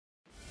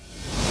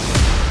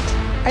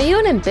Are you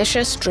an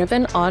ambitious,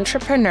 driven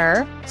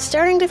entrepreneur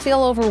starting to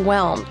feel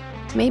overwhelmed,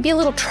 maybe a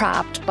little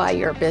trapped by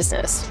your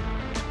business?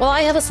 Well,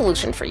 I have a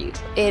solution for you.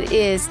 It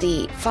is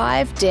the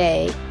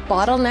 5-day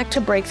Bottleneck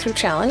to Breakthrough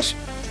Challenge,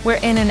 where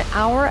in an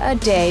hour a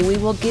day, we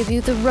will give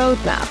you the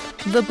roadmap,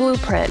 the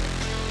blueprint,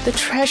 the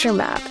treasure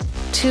map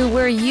to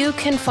where you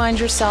can find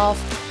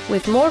yourself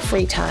with more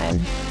free time,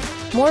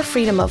 more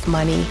freedom of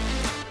money,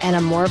 and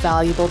a more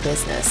valuable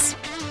business.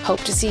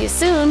 Hope to see you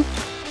soon.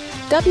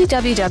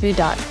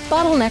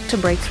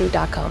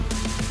 www.bottlenecktobreakthrough.com.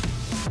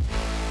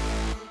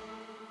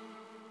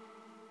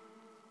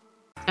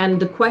 And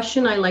the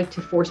question I like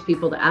to force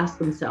people to ask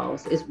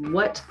themselves is,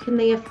 what can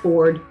they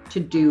afford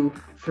to do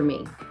for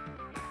me?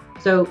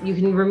 So you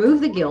can remove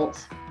the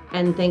guilt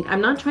and think,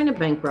 I'm not trying to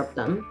bankrupt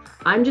them.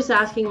 I'm just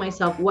asking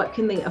myself, what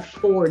can they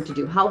afford to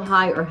do? How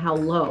high or how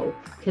low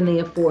can they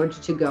afford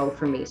to go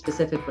for me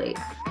specifically?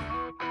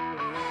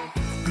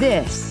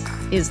 This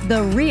is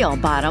The Real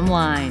Bottom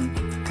Line,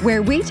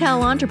 where we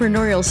tell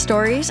entrepreneurial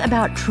stories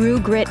about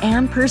true grit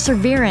and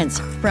perseverance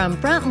from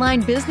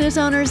frontline business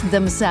owners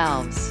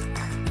themselves.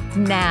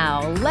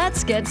 Now,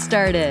 let's get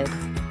started.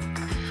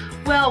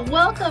 Well,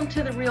 welcome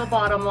to The Real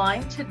Bottom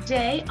Line.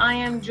 Today, I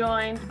am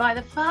joined by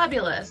the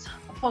fabulous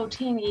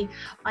Fotini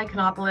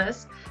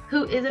Iconomopoulos,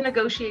 who is a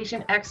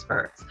negotiation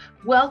expert.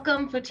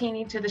 Welcome,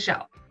 Fotini, to the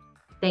show.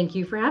 Thank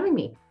you for having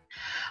me.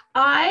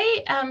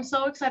 I am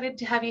so excited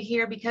to have you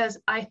here because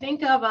I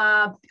think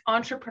of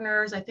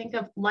entrepreneurs, I think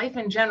of life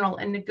in general,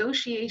 and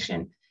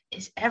negotiation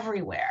is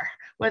everywhere,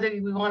 whether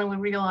we want to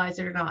realize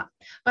it or not.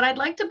 But I'd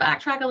like to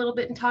backtrack a little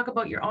bit and talk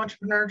about your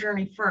entrepreneur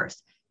journey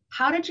first.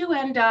 How did you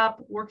end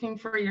up working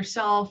for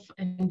yourself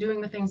and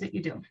doing the things that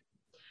you do?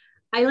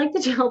 I like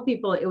to tell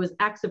people it was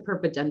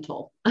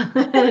accidental.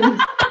 Okay,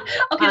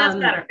 that's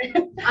better.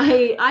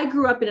 I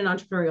grew up in an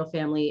entrepreneurial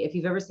family. If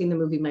you've ever seen the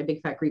movie My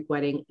Big Fat Greek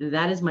Wedding,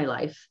 that is my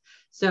life.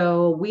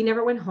 So we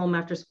never went home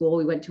after school.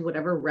 We went to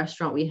whatever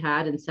restaurant we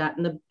had and sat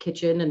in the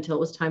kitchen until it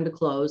was time to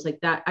close.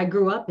 Like that, I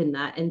grew up in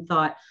that and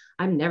thought,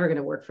 I'm never going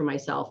to work for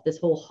myself. This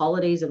whole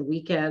holidays and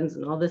weekends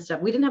and all this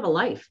stuff. We didn't have a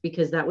life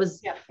because that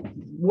was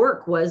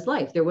work was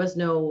life. There was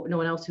no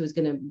one else who was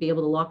going to be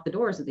able to lock the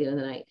doors at the end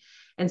of the night.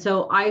 And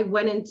so I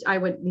went and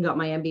got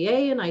my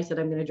MBA and I said,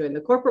 I'm going to join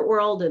the corporate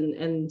world.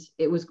 And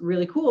it was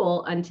really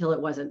cool until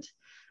it wasn't.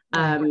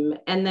 And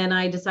then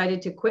I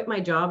decided to quit my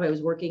job. I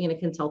was working in a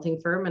consulting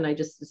firm and I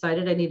just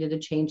decided I needed a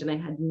change and I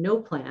had no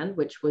plan,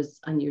 which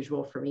was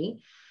unusual for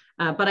me.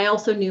 But I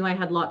also knew I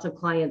had lots of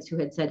clients who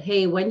had said,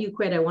 hey, when you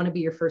quit, I want to be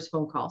your first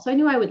phone call. So I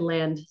knew I would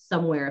land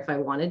somewhere if I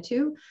wanted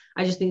to.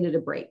 I just needed a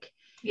break.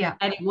 Yeah.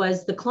 And it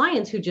was the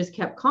clients who just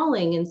kept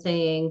calling and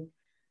saying,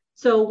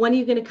 so when are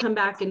you going to come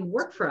back and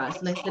work for us?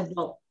 And I said,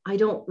 well, I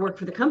don't work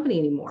for the company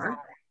anymore.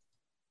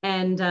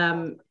 And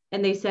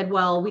they said,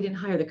 well, we didn't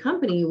hire the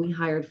company, we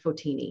hired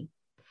Fotini.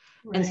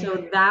 Right. And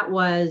so that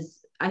was,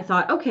 I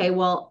thought, okay,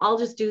 well, I'll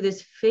just do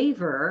this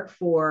favor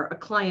for a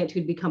client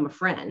who'd become a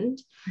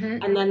friend.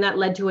 Mm-hmm. And then that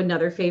led to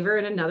another favor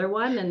and another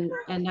one.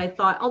 And I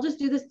thought, I'll just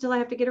do this till I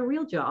have to get a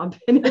real job.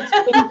 And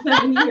it's been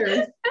 7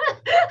 years.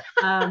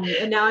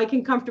 And now I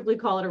can comfortably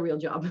call it a real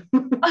job.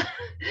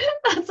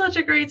 That's such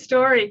a great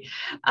story.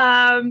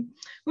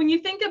 When you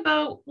think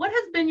about what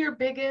has been your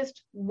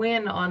biggest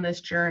win on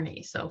this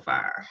journey so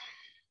far?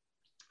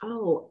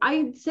 Oh,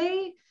 I'd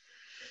say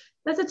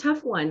that's a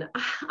tough one.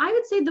 I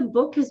would say the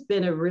book has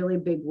been a really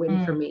big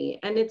win for me.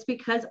 And it's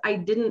because I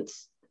didn't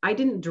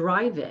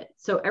drive it.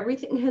 So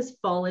everything has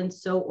fallen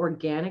so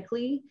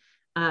organically.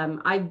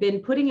 I've been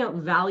putting out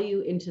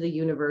value into the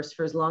universe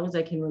for as long as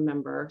I can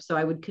remember. So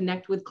I would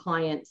connect with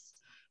clients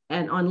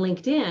and on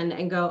LinkedIn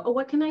and go, oh,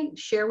 what can I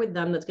share with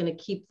them that's going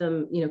to keep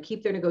them,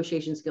 keep their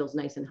negotiation skills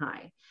nice and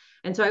high.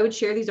 And so I would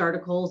share these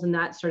articles and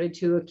that started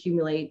to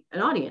accumulate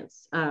an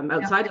audience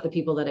outside of the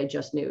people that I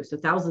just knew. So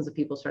thousands of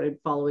people started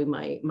following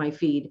my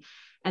feed.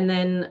 And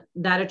then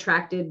that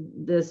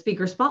attracted the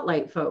speaker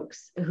spotlight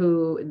folks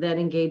who then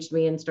engaged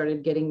me and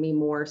started getting me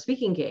more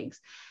speaking gigs.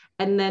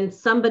 And then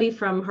somebody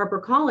from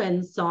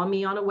HarperCollins saw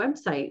me on a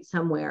website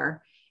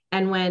somewhere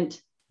and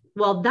went,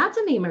 well, that's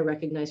a name I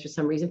recognize for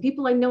some reason.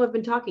 People I know have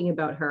been talking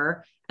about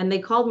her. And they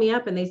called me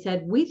up and they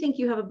said, we think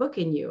you have a book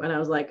in you. And I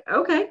was like,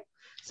 okay.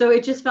 So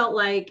it just felt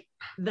like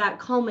that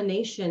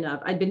culmination of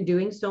I'd been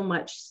doing so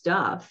much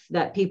stuff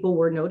that people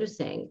were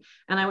noticing.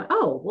 And I went,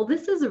 oh, well,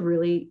 this is a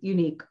really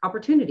unique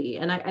opportunity.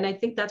 And I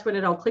think that's when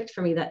it all clicked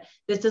for me that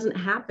this doesn't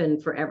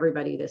happen for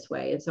everybody this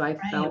way. And so I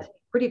felt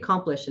pretty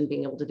accomplished in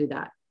being able to do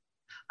that.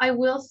 I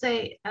will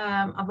say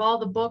of all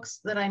the books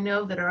that I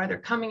know that are either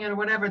coming out or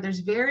whatever, there's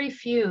very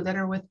few that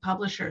are with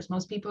publishers.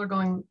 Most people are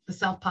going the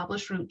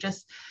self-published route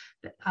just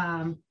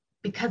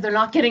because they're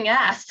not getting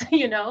asked,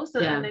 So So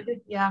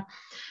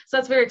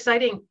that's very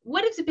exciting.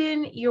 What has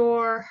been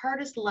your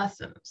hardest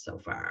lesson so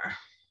far?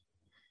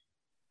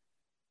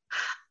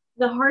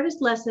 The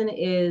hardest lesson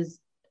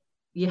is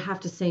you have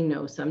to say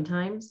no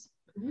sometimes.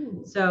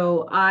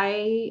 So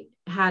I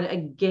had a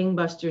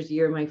gangbusters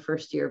year my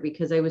first year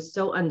because I was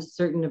so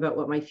uncertain about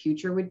what my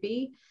future would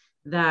be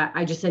that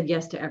I just said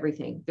yes to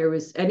everything. There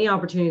was any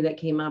opportunity that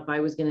came up,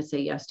 I was going to say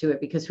yes to it,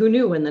 because who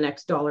knew when the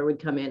next dollar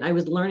would come in. I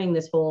was learning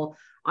this whole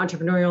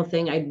entrepreneurial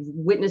thing. I'd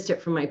witnessed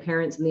it from my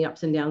parents and the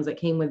ups and downs that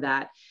came with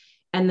that.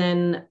 And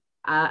then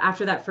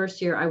after that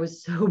first year, I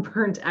was so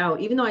burnt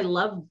out, even though I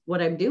love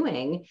what I'm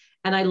doing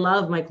and I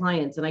love my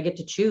clients and I get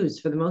to choose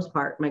for the most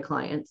part, my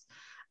clients.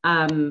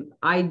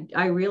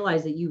 I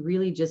realized that you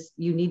really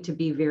you need to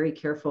be very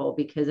careful,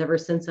 because ever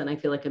since then, I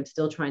feel like I'm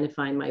still trying to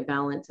find my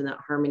balance and that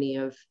harmony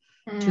of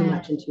too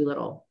much and too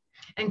little.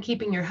 And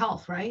keeping your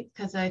health, right?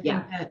 Because I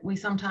think that we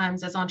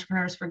sometimes as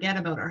entrepreneurs forget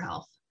about our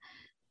health.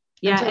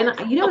 Yeah.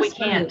 And you know, we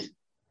can't.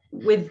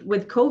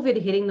 With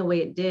COVID hitting the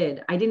way it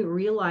did, I didn't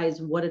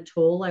realize what a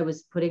toll I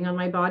was putting on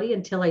my body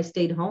until I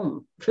stayed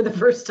home for the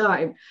first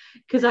time,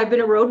 because I've been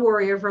a road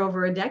warrior for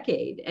over a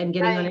decade and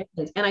getting on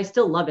airplanes, and I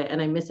still love it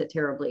and I miss it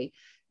terribly.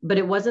 But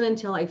it wasn't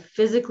until I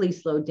physically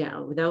slowed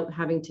down without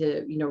having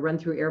to, run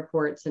through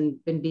airports and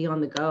be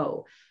on the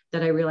go,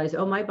 that I realized,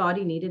 oh, my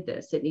body needed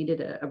this. It needed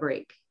a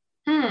break.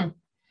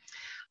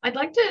 I'd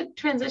like to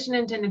transition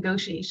into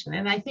negotiation.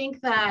 And I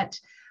think that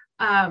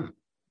I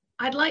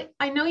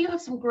know you have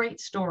some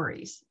great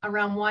stories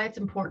around why it's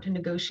important to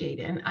negotiate.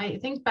 And I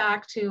think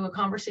back to a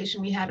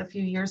conversation we had a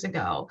few years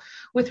ago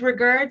with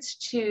regards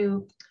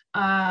to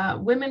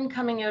women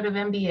coming out of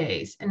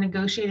MBAs and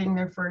negotiating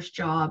their first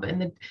job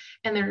and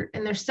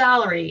their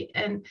salary.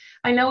 And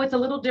I know it's a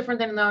little different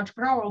than the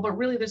entrepreneurial, but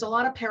really there's a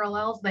lot of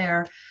parallels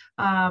there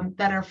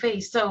that are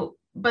faced. So,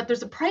 but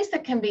there's a price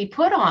that can be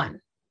put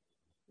on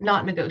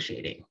not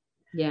negotiating.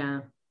 Yeah.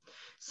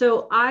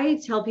 So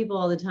I tell people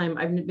all the time,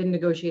 I've been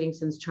negotiating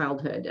since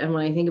childhood. And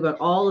when I think about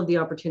all of the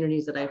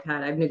opportunities that I've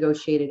had, I've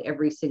negotiated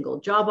every single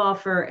job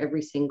offer,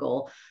 every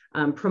single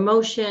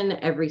promotion,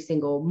 every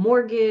single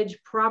mortgage,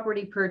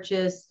 property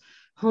purchase,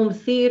 home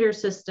theater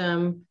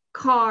system,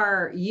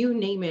 car, you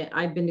name it.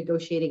 I've been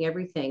negotiating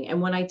everything.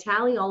 And when I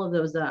tally all of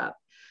those up,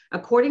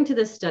 according to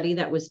this study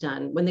that was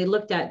done, when they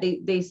looked at,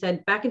 they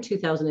said back in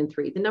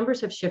 2003, the numbers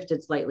have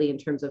shifted slightly in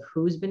terms of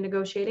who's been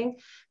negotiating,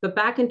 but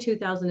back in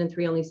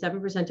 2003, only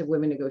 7% of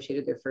women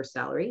negotiated their first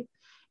salary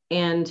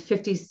and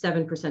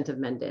 57% of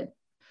men did.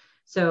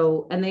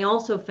 So, and they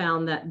also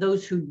found that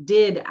those who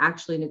did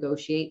actually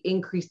negotiate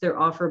increased their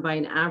offer by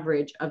an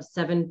average of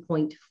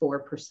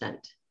 7.4%.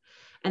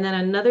 And then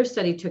another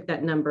study took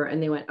that number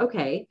and they went,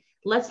 okay,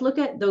 let's look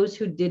at those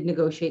who did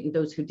negotiate and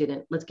those who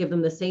didn't. Let's give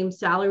them the same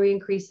salary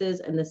increases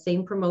and the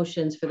same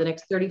promotions for the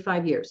next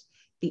 35 years.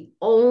 The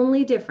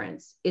only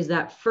difference is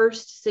that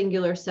first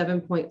singular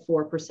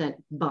 7.4%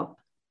 bump.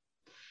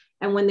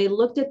 And when they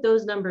looked at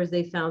those numbers,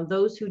 they found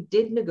those who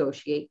did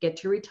negotiate get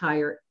to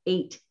retire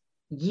 8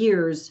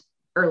 years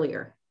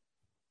earlier.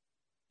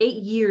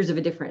 8 years of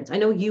a difference. I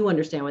know you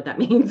understand what that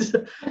means.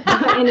 and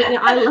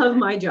I love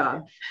my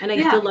job and I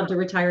still love to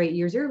retire 8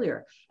 years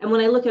earlier. And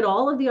when I look at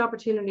all of the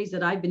opportunities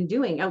that I've been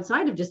doing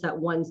outside of just that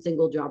one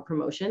single job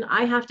promotion,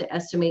 I have to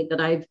estimate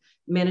that I've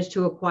managed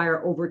to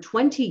acquire over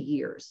 20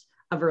 years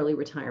of early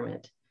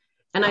retirement.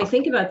 And I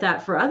think about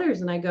that for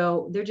others and I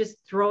go, they're just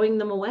throwing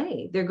them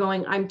away. They're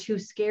going, I'm too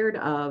scared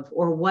of,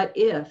 or what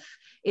if,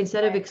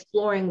 instead of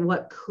exploring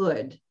what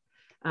could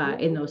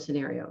in those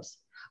scenarios.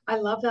 I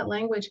love that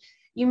language.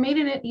 You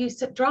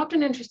dropped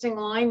an interesting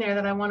line there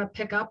that I want to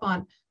pick up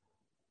on.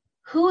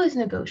 Who is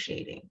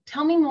negotiating?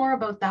 Tell me more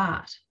about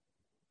that.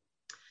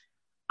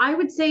 I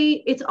would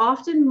say it's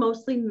often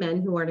mostly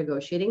men who are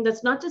negotiating.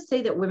 That's not to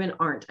say that women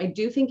aren't. I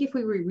do think if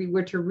we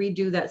were to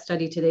redo that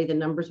study today, the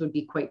numbers would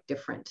be quite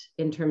different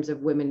in terms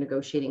of women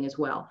negotiating as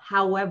well.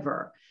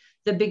 However,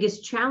 the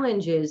biggest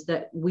challenge is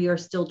that we are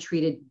still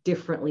treated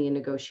differently in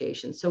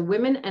negotiations. So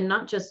women, and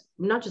not just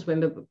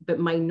women, but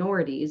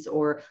minorities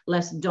or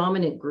less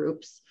dominant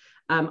groups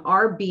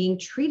are being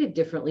treated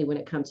differently when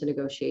it comes to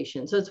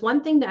negotiation. So it's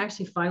one thing to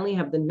actually finally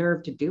have the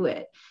nerve to do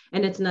it.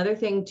 And it's another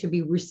thing to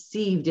be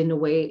received in a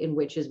way in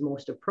which is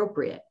most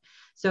appropriate.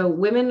 So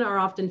women are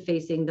often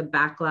facing the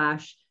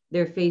backlash.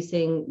 They're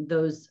facing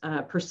those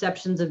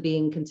perceptions of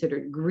being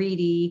considered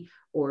greedy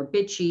or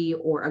bitchy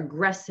or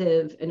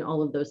aggressive and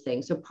all of those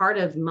things. So part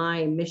of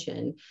my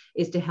mission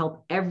is to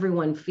help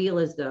everyone feel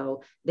as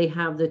though they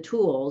have the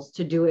tools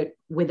to do it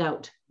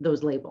without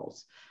those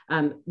labels.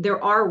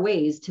 There are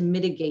ways to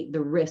mitigate the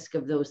risk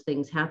of those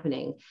things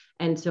happening.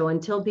 And so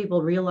until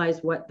people realize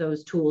what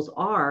those tools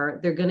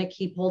are, they're going to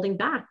keep holding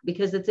back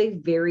because it's a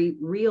very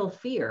real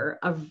fear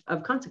of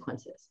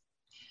consequences.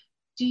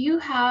 Do you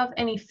have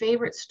any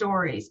favorite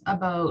stories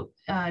about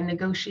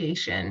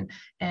negotiation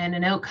and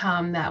an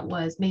outcome that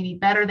was maybe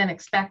better than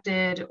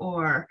expected,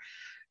 or,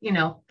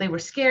 they were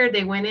scared,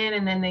 they went in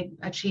and then they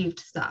achieved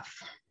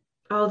stuff?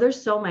 Oh,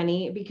 there's so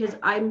many, because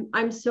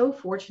I'm so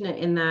fortunate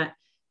in that.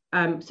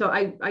 So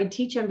I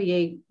teach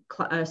MBA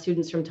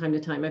students from time to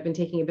time. I've been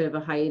taking a bit of a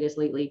hiatus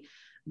lately,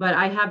 but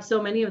I have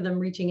so many of them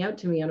reaching out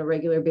to me on a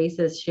regular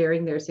basis,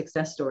 sharing their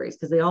success stories,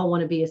 because they all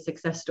want to be a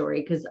success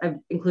story, because I've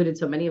included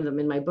so many of them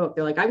in my book.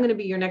 They're like, I'm going to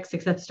be your next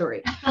success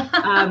story.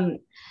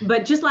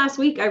 But just last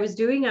week, I was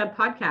doing a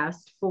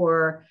podcast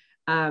for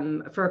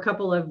a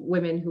couple of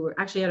women who were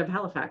actually out of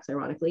Halifax,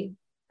 ironically.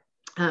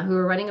 who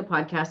were running a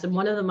podcast, and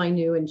one of them I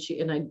knew,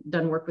 and I'd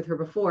done work with her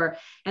before,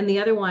 and the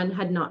other one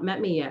had not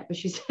met me yet. But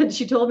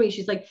she told me,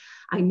 she's like,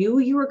 I knew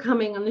you were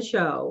coming on the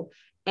show,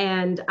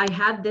 and I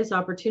had this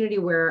opportunity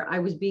where I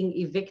was being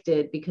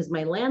evicted because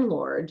my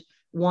landlord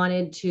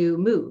wanted to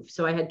move.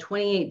 So I had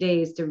 28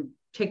 days to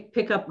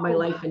pick up my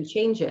life and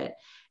change it.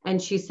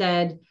 And she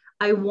said,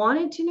 I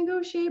wanted to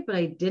negotiate, but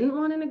I didn't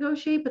want to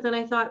negotiate. But then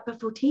I thought, but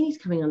Fotini's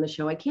coming on the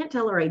show. I can't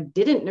tell her I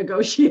didn't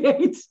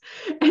negotiate.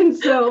 And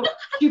so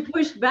she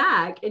pushed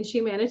back, and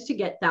she managed to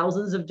get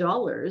thousands of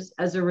dollars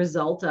as a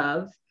result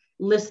of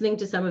listening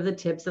to some of the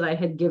tips that I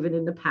had given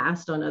in the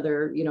past on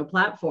other,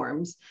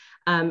 platforms.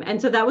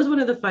 And so that was one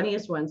of the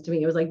funniest ones to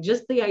me. It was like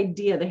just the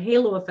idea, the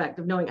halo effect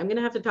of knowing I'm going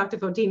to have to talk to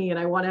Fotini, and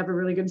I want to have a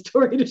really good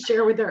story to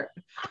share with her,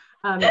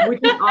 which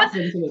is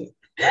awesome to me.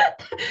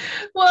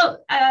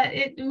 Well,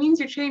 it means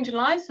you're changing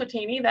lives,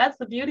 Fotini. That's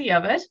the beauty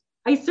of it.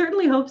 I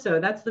certainly hope so.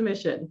 That's the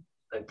mission.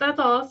 That's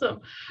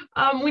awesome.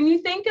 When you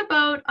think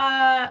about,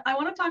 I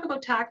want to talk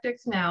about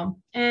tactics now.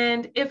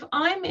 And if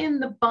I'm in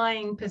the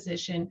buying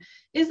position,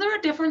 is there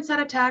a different set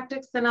of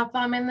tactics than if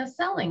I'm in the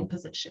selling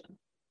position?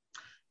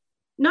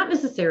 Not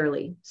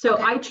necessarily. So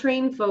Okay. I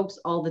train folks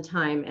all the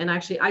time. And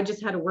actually, I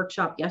just had a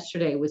workshop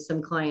yesterday with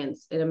some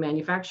clients in a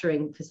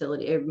manufacturing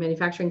facility, a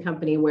manufacturing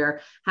company,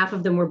 where half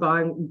of them were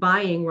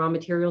buying raw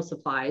material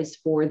supplies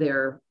for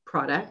their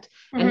product,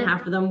 and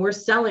half of them were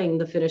selling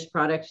the finished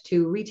product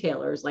to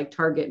retailers like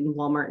Target and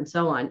Walmart and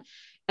so on.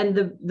 And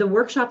the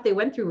workshop they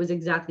went through was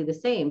exactly the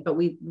same, but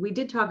we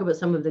did talk about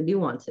some of the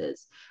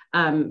nuances.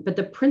 But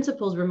the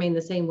principles remain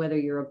the same, whether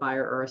you're a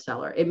buyer or a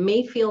seller. It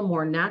may feel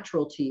more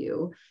natural to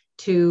you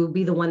to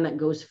be the one that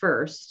goes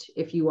first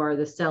if you are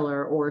the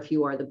seller or if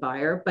you are the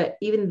buyer. But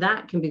even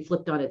that can be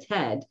flipped on its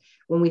head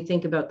when we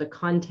think about the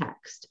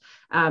context.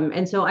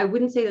 And so I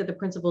wouldn't say that the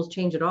principles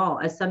change at all.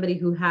 As somebody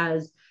who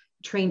has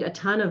trained a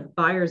ton of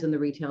buyers in the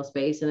retail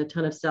space and a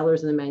ton of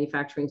sellers in the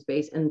manufacturing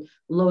space and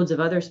loads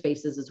of other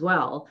spaces as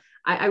well,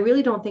 I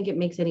really don't think it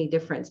makes any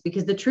difference,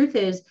 because the truth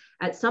is,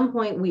 at some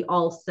point we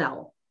all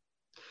sell.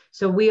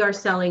 So we are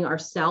selling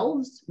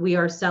ourselves, we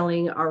are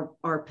selling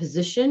our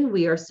position,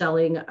 we are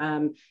selling,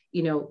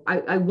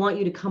 I want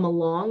you to come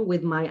along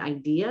with my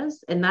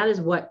ideas. And that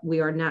is what we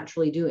are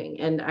naturally doing.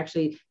 And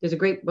actually, there's a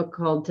great book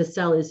called To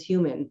Sell is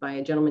Human by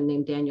a gentleman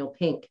named Daniel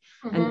Pink.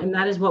 And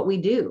that is what we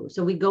do.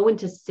 So we go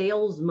into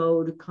sales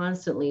mode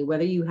constantly,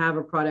 whether you have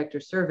a product or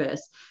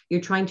service,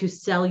 you're trying to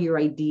sell your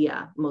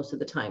idea most of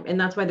the time. And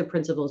that's why the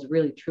principles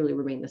really, truly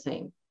remain the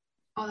same.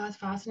 Oh, that's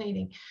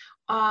fascinating.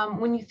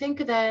 When you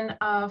think then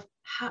of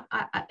how,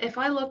 if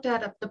I looked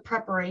at the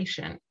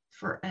preparation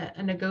for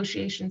a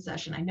negotiation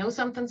session, I know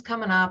something's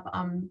coming up,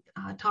 I'm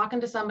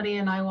talking to somebody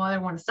and I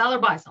either want to sell or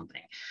buy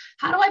something.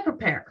 How do I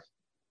prepare?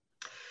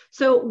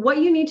 So what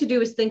you need to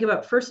do is think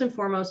about, first and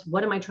foremost,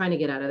 what am I trying to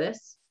get out of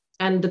this?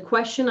 And the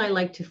question I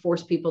like to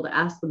force people to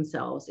ask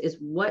themselves is,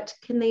 what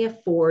can they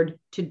afford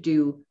to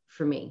do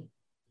for me?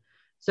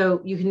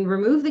 So you can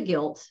remove the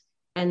guilt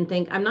and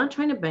think, I'm not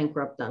trying to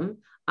bankrupt them.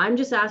 I'm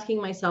just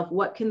asking myself,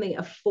 what can they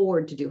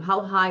afford to do?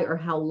 How high or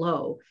how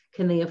low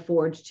can they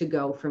afford to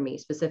go for me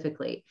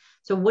specifically?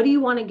 So what do you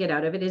want to get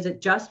out of it? Is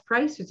it just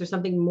price? Is there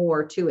something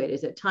more to it?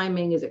 Is it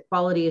timing? Is it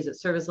quality? Is it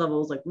service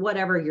levels? Like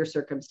whatever your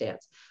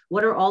circumstance,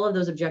 what are all of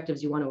those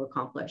objectives you want to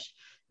accomplish?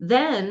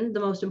 Then the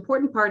most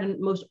important part and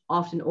most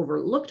often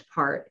overlooked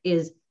part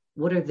is,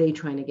 what are they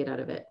trying to get out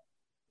of it?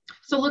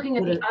 So looking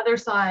at the other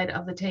side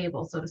of the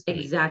table, so to speak.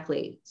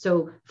 Exactly.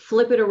 So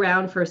flip it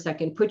around for a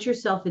second, put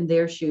yourself in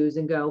their shoes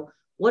and go,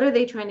 what are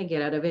they trying to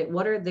get out of it?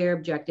 What are their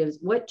objectives?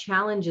 What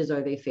challenges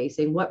are they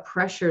facing? What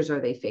pressures are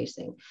they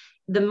facing?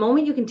 The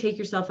moment you can take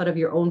yourself out of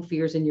your own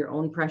fears and your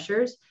own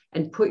pressures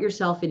and put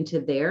yourself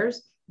into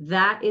theirs,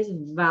 that is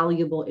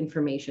valuable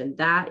information.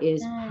 That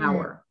is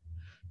power.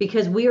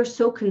 Because we are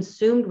so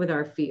consumed with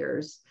our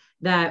fears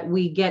that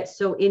we get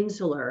so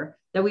insular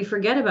that we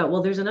forget about,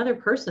 well, there's another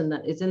person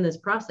that is in this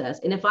process.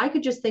 And if I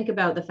could just think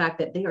about the fact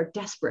that they are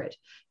desperate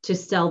to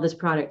sell this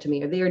product to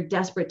me, or they are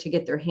desperate to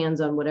get their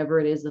hands on whatever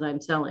it is that I'm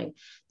selling,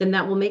 then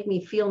that will make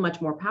me feel much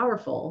more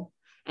powerful,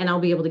 and I'll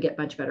be able to get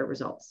much better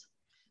results.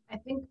 I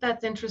think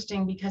that's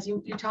interesting, because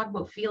you talk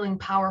about feeling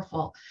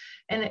powerful.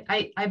 And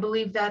I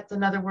believe that's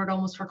another word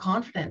almost for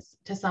confidence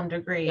to some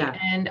degree. Yeah.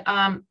 And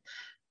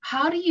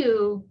how do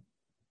you,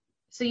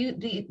 so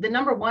the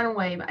number one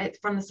way,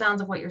 from the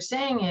sounds of what you're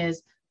saying,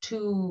 is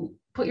to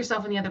put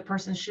yourself in the other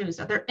person's shoes.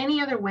 Are there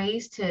any other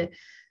ways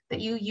that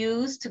you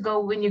use to go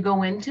when you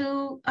go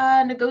into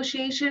a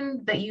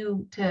negotiation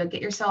to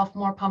get yourself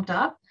more pumped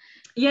up?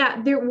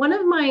 Yeah, one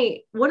of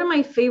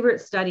my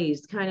favorite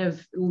studies kind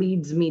of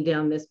leads me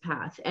down this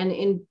path. And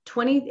in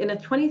a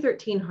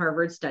 2013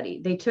 Harvard study,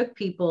 they took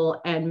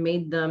people and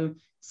made them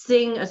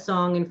sing a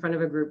song in front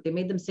of a group. They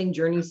made them sing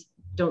Journey's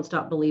Don't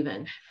Stop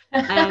Believin'.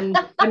 And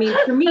I mean,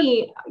 for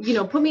me,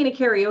 put me in a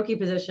karaoke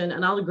position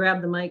and I'll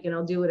grab the mic and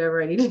I'll do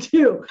whatever I need to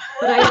do.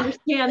 But I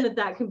understand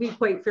that can be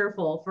quite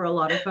fearful for a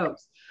lot of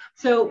folks.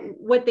 So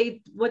what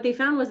they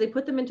found was they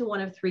put them into one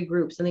of three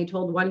groups, and they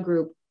told one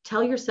group,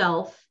 tell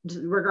yourself,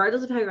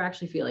 regardless of how you're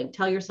actually feeling,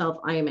 tell yourself,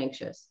 I am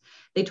anxious.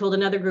 They told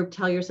another group,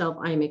 tell yourself,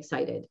 I am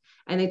excited.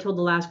 And they told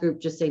the last group,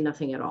 just say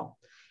nothing at all.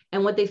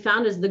 And what they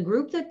found is the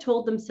group that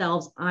told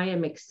themselves, I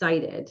am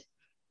excited,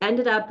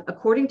 ended up,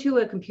 according to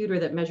a computer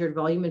that measured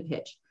volume and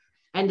pitch,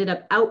 ended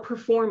up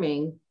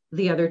outperforming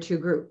the other two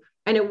group.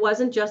 And it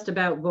wasn't just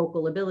about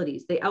vocal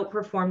abilities. They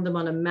outperformed them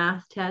on a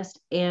math test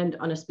and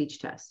on a speech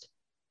test.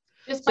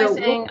 Just by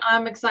saying,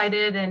 I'm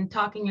excited and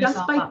talking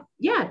yourself up.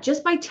 Yeah,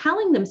 just by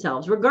telling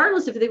themselves,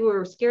 regardless if they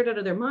were scared out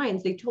of their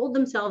minds, they told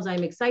themselves,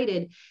 I'm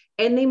excited.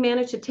 And they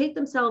managed to take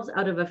themselves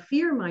out of a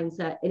fear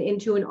mindset and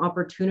into an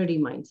opportunity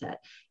mindset.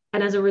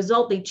 And as a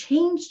result, they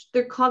changed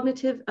their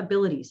cognitive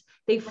abilities.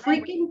 They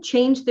freaking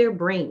changed their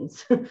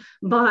brains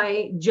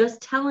by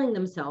just telling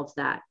themselves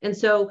that. And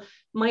so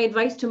my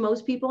advice to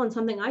most people, and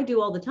something I do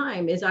all the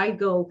time, is I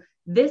go,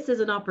 this is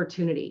an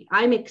opportunity.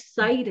 I'm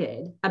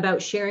excited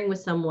about sharing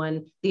with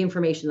someone the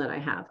information that I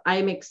have. I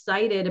am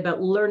excited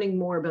about learning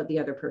more about the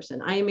other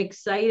person. I am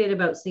excited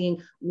about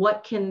seeing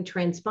what can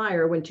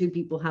transpire when two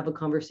people have a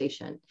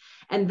conversation.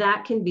 And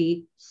that can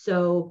be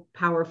so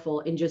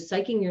powerful in just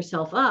psyching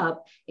yourself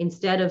up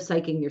instead of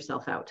psyching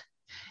yourself out.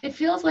 It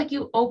feels like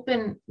you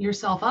open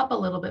yourself up a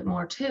little bit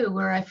more too,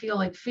 where I feel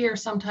like fear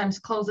sometimes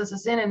closes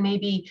us in, and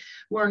maybe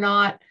we're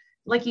not,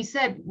 like you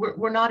said,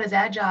 we're not as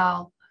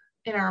agile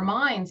in our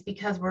minds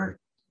because we're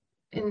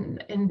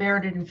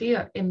embedded in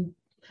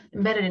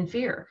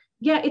fear.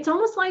 Yeah, it's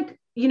almost like,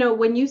 you know,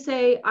 when you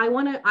say, I'm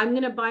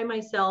going to buy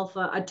myself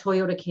a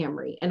Toyota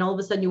Camry, and all of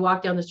a sudden you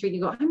walk down the street and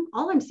you go,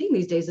 all I'm seeing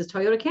these days is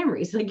Toyota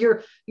Camrys. Like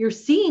you're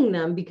seeing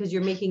them because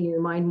you're making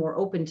your mind more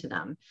open to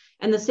them.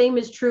 And the same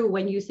is true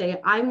when you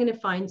say, I'm going to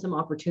find some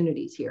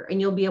opportunities here,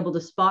 and you'll be able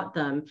to spot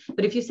them.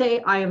 But if you say,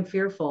 I am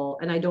fearful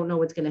and I don't know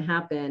what's going to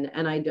happen,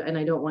 and I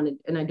don't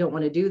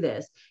want to do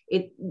this,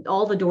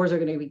 all the doors are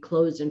going to be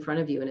closed in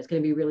front of you, and it's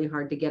going to be really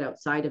hard to get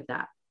outside of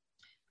that.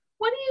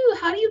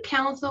 How do you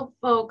counsel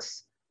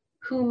folks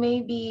who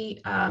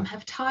maybe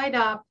have tied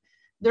up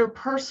their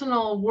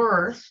personal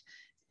worth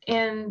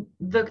in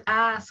the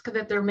ask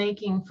that they're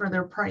making for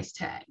their price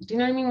tag? Do you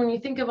know what I mean? When you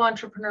think of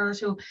entrepreneurs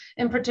who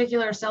in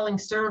particular are selling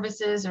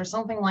services or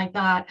something like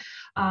that,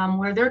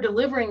 where they're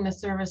delivering the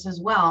service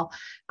as well,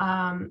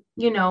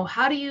 you know,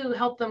 how do you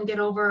help them get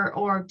over,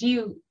 or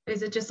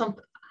is it just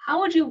something,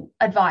 how would you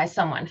advise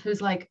someone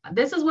who's like,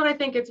 this is what I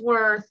think it's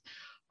worth,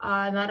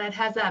 that it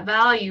has that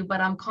value, but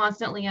I'm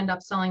constantly end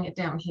up selling it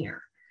down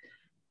here?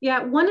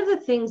 Yeah, one of the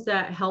things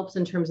that helps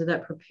in terms of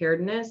that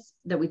preparedness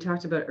that we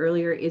talked about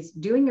earlier is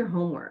doing your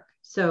homework.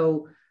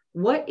 So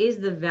what is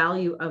the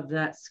value of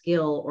that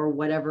skill or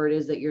whatever it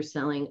is that you're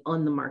selling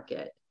on the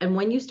market? And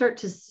when you start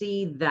to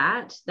see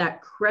that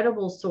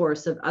credible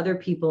source of other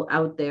people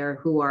out there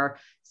who are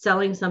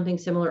selling something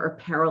similar or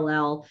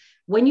parallel,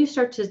 when you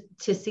start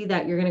to see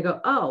that, you're going to go,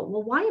 oh,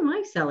 well, why am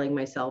I selling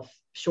myself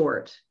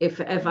short if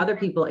other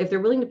people, if they're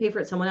willing to pay for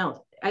it, someone else?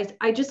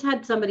 I just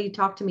had somebody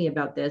talk to me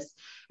about this,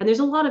 and there's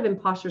a lot of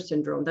imposter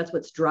syndrome. That's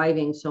what's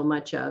driving so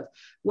much of,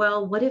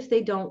 well, what if I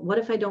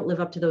don't live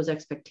up to those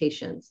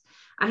expectations?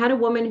 I had a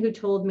woman who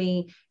told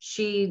me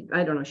she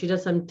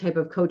does some type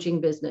of coaching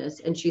business.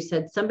 And she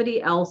said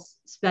somebody else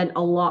spent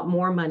a lot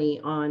more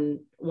money on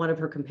one of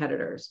her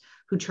competitors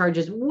who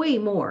charges way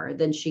more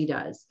than she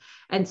does.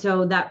 And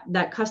so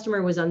that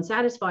customer was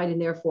unsatisfied and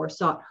therefore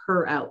sought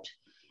her out.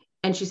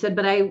 And she said,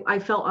 but I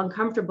felt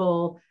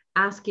uncomfortable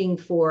asking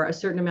for a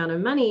certain amount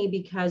of money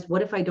because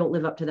what if I don't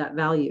live up to that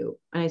value?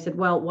 And I said,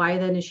 well, why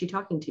then is she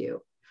talking to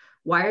you?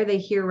 Why are they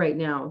here right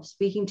now,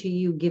 speaking to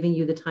you, giving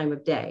you the time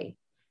of day?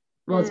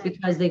 Well, it's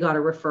because they got a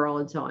referral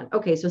and so on.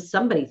 Okay, so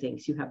somebody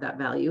thinks you have that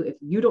value. If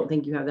you don't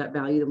think you have that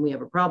value, then we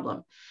have a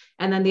problem.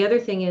 And then the other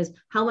thing is,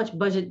 how much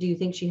budget do you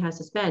think she has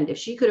to spend? If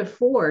she could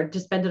afford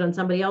to spend it on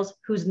somebody else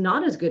who's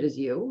not as good as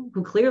you,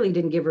 who clearly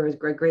didn't give her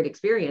a great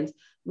experience,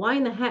 why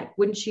in the heck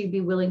wouldn't she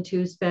be willing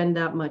to spend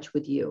that much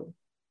with you?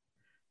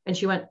 And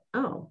she went,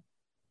 oh,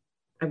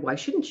 why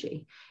shouldn't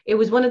she? It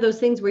was one of those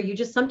things where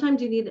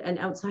sometimes you need an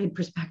outside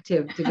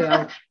perspective to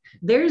go,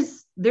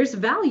 there's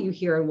value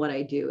here in what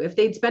I do. If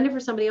they'd spend it for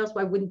somebody else,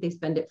 why wouldn't they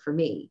spend it for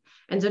me?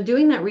 And so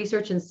doing that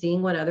research and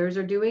seeing what others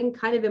are doing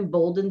kind of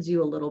emboldens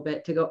you a little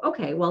bit to go,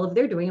 okay, well, if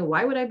they're doing it,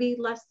 why would I be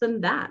less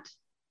than that?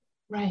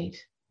 Right.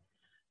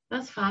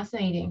 That's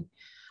fascinating.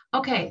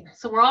 Okay,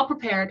 so we're all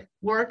prepared.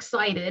 We're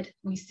excited.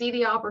 We see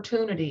the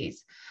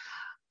opportunities.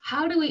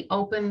 How do we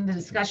open the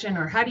discussion,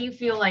 or how do you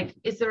feel like,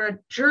 is there a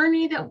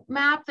journey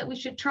map that we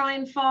should try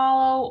and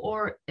follow,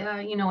 or,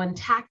 and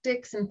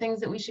tactics and things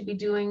that we should be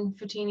doing,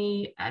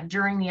 Fotini,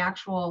 during the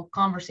actual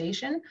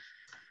conversation?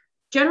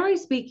 Generally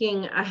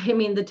speaking, I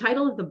mean, the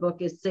title of the book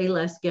is Say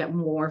Less, Get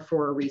More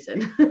for a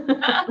reason.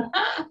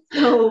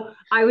 So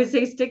I would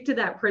say stick to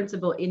that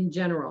principle in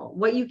general.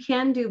 What you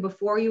can do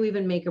before you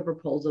even make a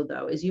proposal,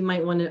 though, is you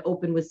might want to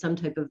open with some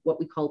type of what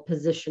we call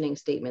positioning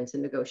statements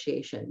in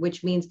negotiation,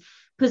 which means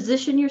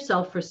position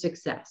yourself for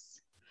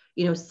success.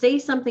 Say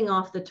something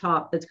off the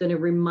top that's going to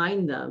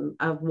remind them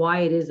of why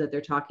it is that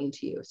they're talking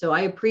to you. So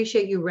I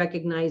appreciate you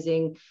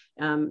recognizing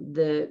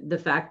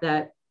the fact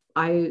that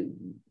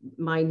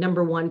my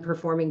number one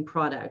performing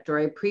product, or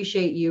I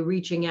appreciate you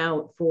reaching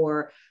out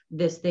for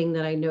this thing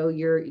that I know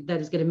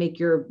that is going to make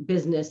your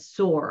business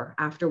soar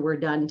after we're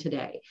done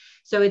today.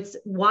 So it's,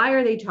 why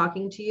are they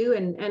talking to you?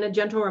 And a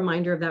gentle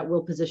reminder of that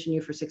will position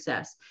you for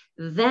success.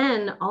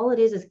 Then all it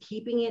is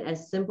keeping it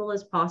as simple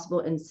as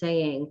possible and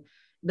saying,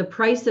 the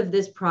price of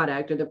this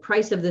product or the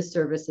price of this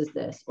service is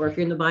this, or if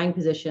you're in the buying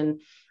position,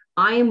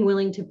 I am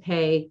willing to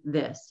pay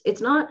this.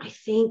 It's not, I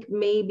think,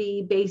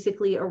 maybe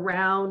basically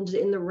around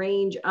in the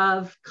range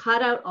of,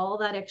 cut out all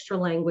that extra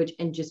language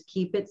and just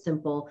keep it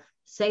simple,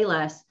 say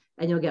less,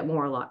 and you'll get a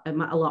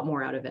lot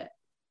more out of it.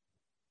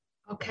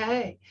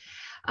 Okay.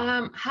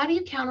 How do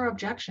you counter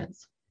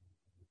objections?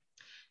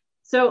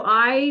 So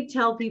I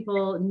tell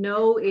people,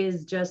 no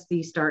is just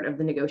the start of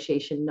the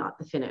negotiation, not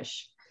the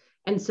finish.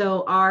 And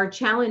so our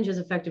challenge as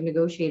effective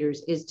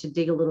negotiators is to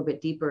dig a little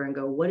bit deeper and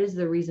go, what is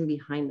the reason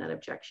behind that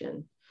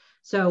objection?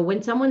 So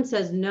when someone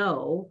says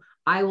no,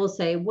 I will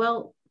say,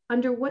 well,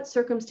 under what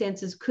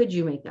circumstances could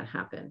you make that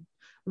happen?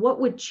 What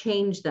would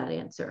change that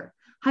answer?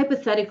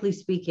 Hypothetically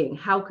speaking,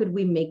 how could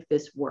we make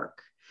this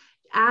work?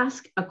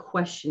 Ask a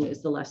question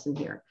is the lesson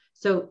here.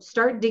 So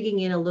start digging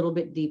in a little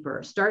bit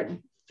deeper. Start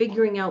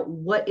figuring out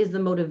what is the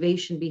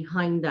motivation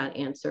behind that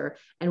answer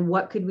and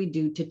what could we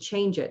do to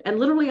change it? And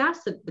literally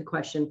ask the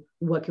question,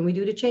 what can we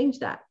do to change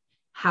that?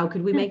 How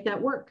could we make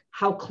that work?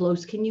 How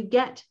close can you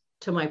get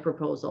to my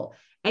proposal?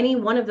 Any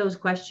one of those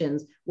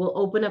questions will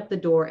open up the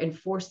door and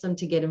force them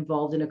to get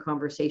involved in a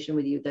conversation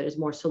with you that is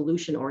more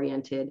solution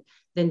oriented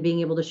than being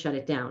able to shut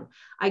it down.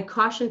 I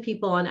caution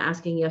people on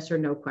asking yes or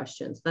no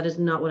questions. That is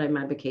not what I'm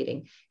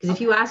advocating. Because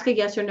if you ask a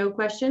yes or no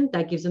question,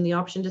 that gives them the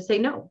option to say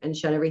no and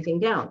shut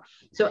everything down.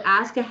 So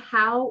ask a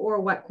how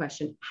or what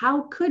question.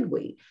 How could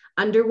we?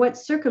 Under what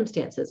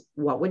circumstances?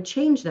 What would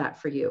change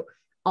that for you?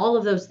 All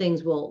of those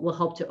things will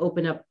help to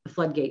open up the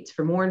floodgates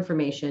for more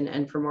information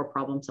and for more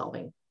problem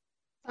solving.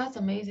 That's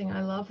amazing.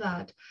 I love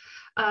that.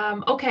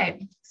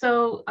 Okay,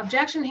 so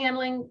objection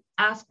handling,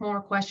 ask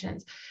more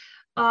questions.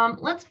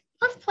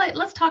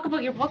 Let's talk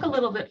about your book a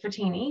little bit,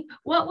 Fotini.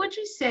 What would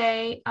you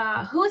say,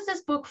 who is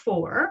this book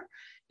for,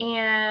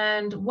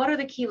 and what are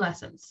the key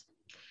lessons?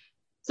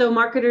 So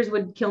marketers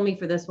would kill me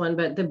for this one,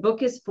 but the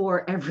book is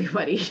for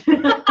everybody.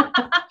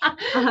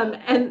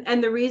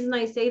 And the reason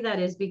I say that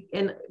is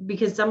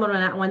because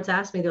someone once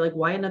asked me, they're like,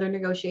 why another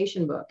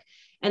negotiation book?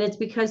 And it's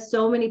because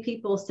so many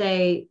people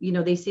say,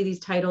 they see these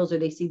titles or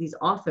they see these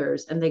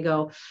authors and they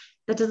go,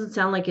 that doesn't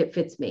sound like it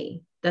fits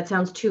me. That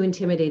sounds too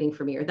intimidating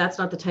for me, or that's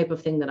not the type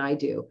of thing that I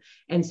do.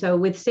 And so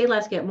with Say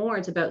Less, Get More,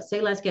 it's about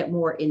say less, get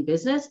more in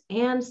business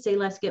and say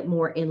less, get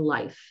more in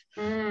life.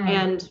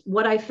 And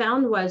what I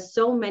found was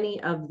so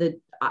many of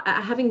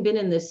having been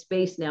in this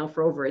space now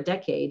for over a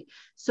decade,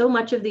 so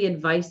much of the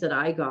advice that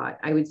I got,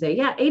 I would say,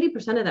 yeah,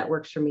 80% of that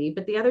works for me.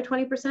 But the other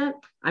 20%,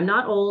 I'm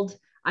not old,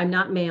 I'm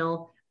not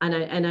male,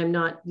 and I'm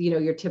not,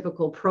 your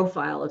typical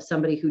profile of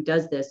somebody who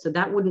does this. So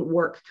that wouldn't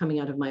work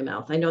coming out of my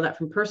mouth. I know that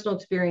from personal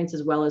experience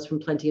as well as from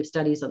plenty of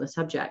studies on the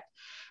subject.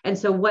 And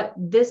so what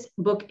this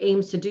book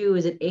aims to do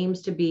is it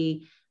aims to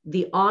be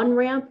the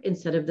on-ramp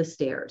instead of the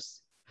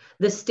stairs.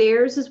 The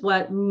stairs is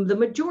what the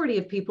majority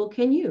of people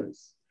can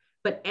use,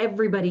 but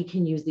everybody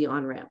can use the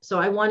on-ramp. So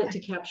I want it to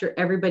capture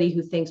everybody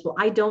who thinks, well,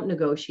 I don't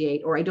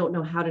negotiate, or I don't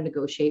know how to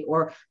negotiate,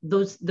 or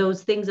those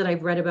things that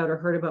I've read about or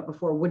heard about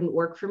before wouldn't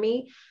work for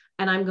me.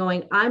 And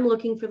I'm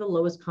looking for the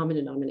lowest common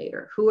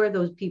denominator. Who are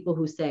those people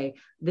who say,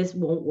 this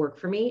won't work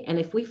for me? And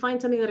if we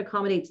find something that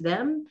accommodates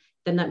them,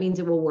 then that means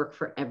it will work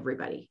for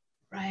everybody.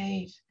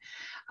 Right.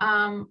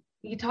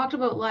 You talked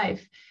about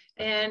life.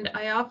 And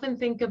I often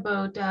think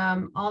about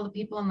all the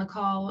people on the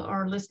call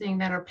or listening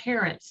that are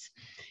parents.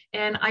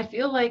 And I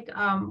feel like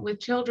with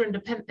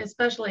children,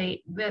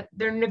 especially, that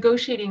they're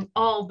negotiating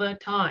all the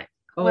time.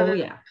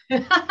 Yeah.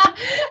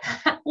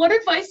 What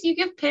advice do you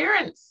give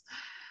parents?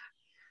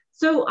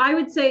 So I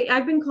would say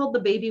I've been called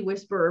the baby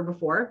whisperer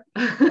before.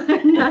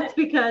 And that's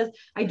because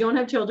I don't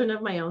have children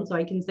of my own. So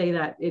I can say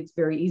that it's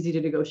very easy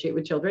to negotiate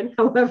with children.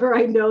 However,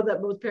 I know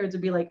that most parents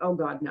would be like, oh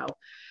God, no.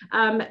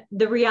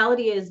 The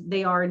reality is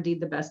they are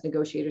indeed the best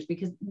negotiators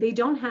because they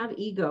don't have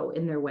ego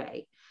in their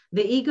way.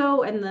 The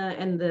ego and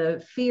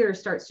the fear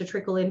starts to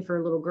trickle in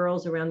for little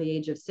girls around the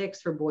age of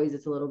 6. For boys,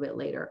 it's a little bit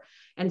later.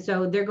 And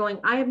so they're going,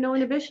 I have no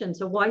inhibition.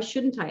 So why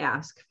shouldn't I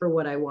ask for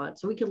what I want?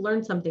 So we can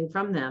learn something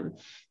from them.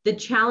 The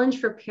challenge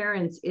for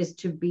parents is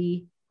to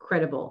be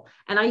credible.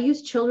 And I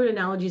use children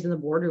analogies in the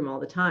boardroom all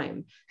the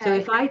time. So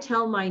if I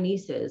tell my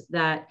nieces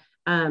that,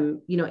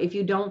 if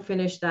you don't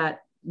finish that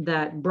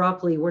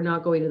broccoli, we're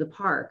not going to the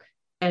park,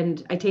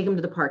 and I take them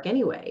to the park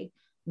anyway,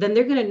 then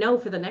they're going to know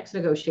for the next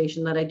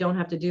negotiation that I don't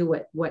have to do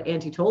what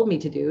Auntie told me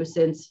to do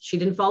since she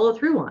didn't follow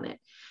through on it.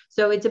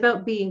 So it's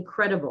about being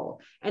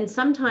credible. And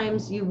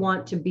sometimes you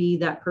want to be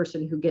that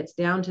person who gets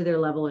down to their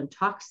level and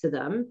talks to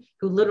them,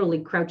 who literally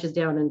crouches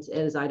down and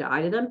is eye to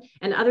eye to them.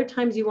 And other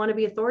times you want to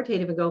be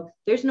authoritative and go,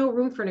 there's no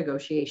room for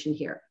negotiation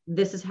here.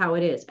 This is how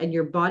it is. And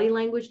your body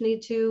language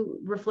needs to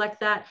reflect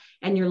that.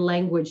 And your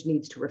language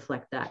needs to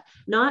reflect that.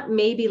 Not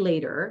maybe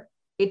later.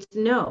 It's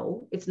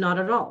no, it's not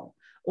at all.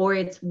 or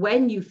it's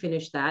when you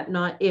finish that,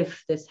 not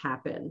if this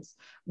happens.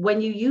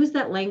 When you use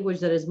that language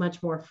that is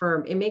much more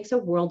firm, it makes a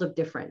world of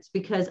difference,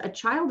 because a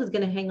child is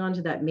going to hang on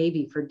to that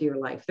maybe for dear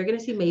life. They're going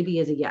to see maybe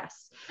as a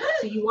yes.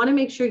 So you want to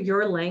make sure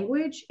your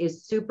language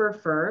is super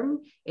firm,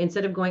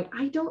 instead of going,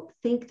 I don't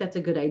think that's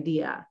a good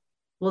idea.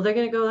 Well, they're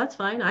going to go, that's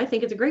fine. I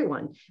think it's a great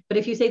one. But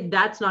if you say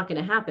that's not going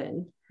to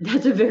happen,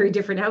 that's a very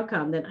different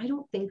outcome than I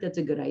don't think that's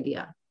a good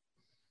idea.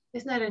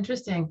 Isn't that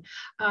interesting?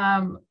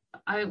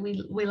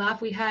 We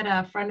laugh. We had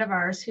a friend of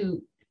ours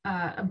who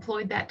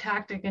employed that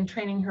tactic in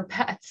training her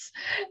pets,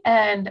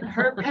 and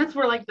her pets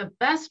were like the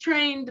best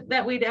trained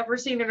that we'd ever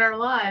seen in our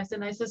lives.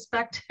 And I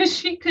suspect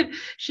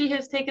she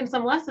has taken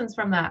some lessons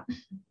from that.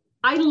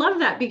 I love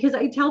that, because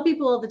I tell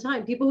people all the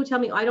time, people who tell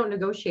me I don't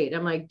negotiate,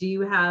 I'm like, do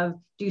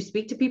you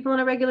speak to people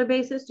on a regular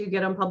basis? Do you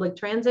get on public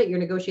transit? You're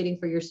negotiating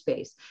for your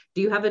space.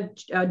 Do you have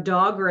a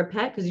dog or a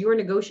pet? Because you are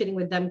negotiating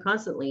with them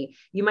constantly.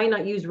 You might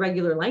not use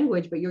regular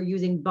language, but you're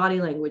using body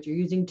language, you're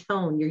using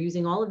tone, you're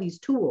using all of these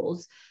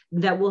tools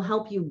that will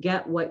help you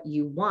get what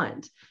you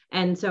want.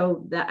 And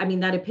so that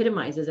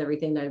epitomizes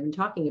everything that I've been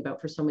talking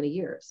about for so many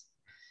years.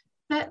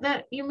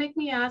 That you make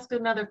me ask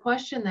another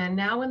question then.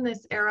 Now in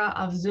this era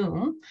of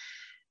Zoom,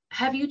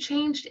 have you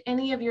changed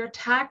any of your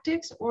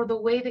tactics or the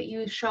way that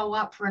you show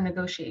up for a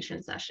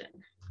negotiation session?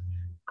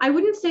 I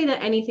wouldn't say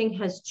that anything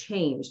has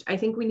changed. I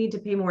think we need to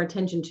pay more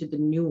attention to the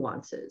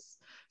nuances.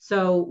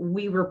 So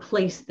we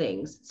replace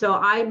things. So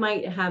I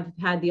might have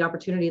had the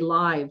opportunity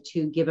live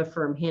to give a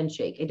firm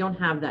handshake. I don't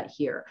have that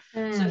here.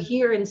 So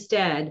here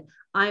instead,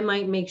 I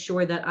might make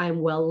sure that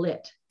I'm well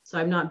lit. So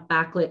I'm not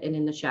backlit and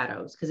in the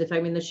shadows, because if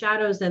I'm in the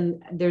shadows,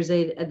 then there's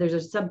a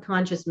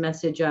subconscious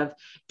message of,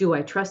 do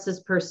I trust this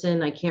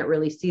person? I can't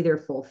really see their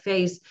full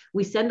face.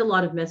 We send a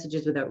lot of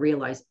messages without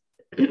realizing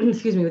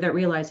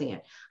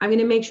it. I'm going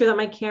to make sure that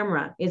my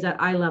camera is at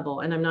eye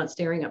level and I'm not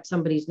staring up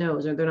somebody's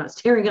nose, or they're not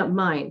staring up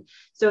mine.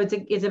 So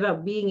it's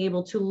about being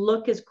able to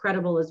look as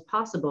credible as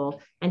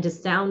possible and to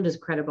sound as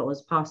credible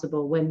as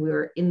possible when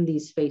we're in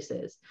these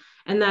spaces.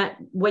 And that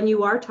when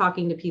you are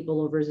talking to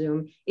people over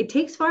Zoom, it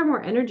takes far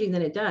more energy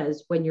than it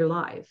does when you're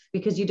live,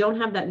 because you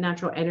don't have that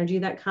natural energy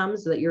that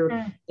comes, that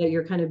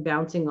you're kind of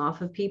bouncing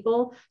off of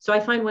people. So I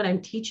find when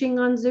I'm teaching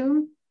on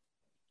Zoom,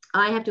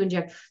 I have to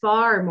inject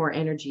far more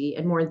energy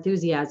and more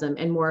enthusiasm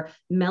and more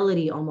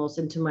melody almost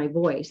into my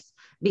voice,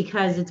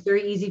 because it's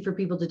very easy for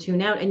people to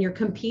tune out, and you're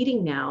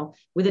competing now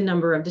with a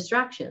number of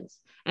distractions.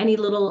 Any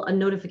little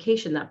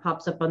notification that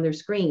pops up on their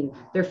screen,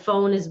 their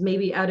phone is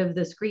maybe out of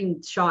the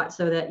screenshot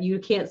so that you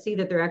can't see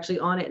that they're actually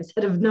on it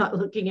instead of not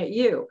looking at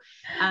you.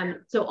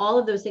 So all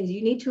of those things,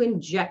 you need to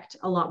inject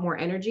a lot more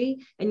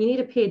energy, and you need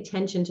to pay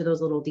attention to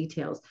those little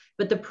details,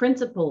 but the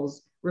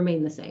principles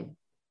remain the same.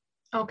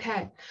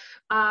 Okay.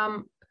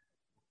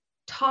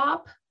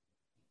 Top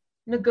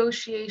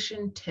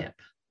negotiation tip.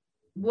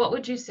 What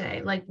would you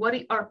say? Like what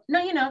is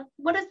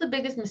the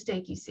biggest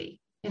mistake you see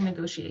in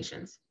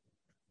negotiations?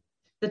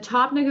 The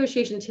top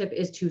negotiation tip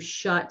is to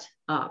shut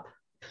up.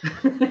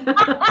 Okay.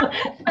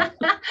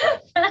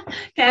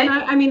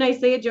 And I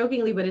say it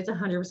jokingly, but it's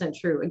 100%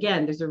 true.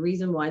 Again, there's a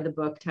reason why the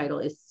book title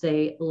is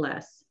Say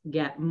Less,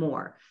 Get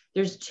More.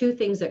 There's two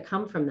things that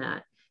come from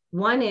that.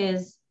 One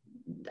is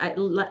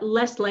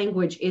less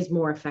language is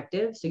more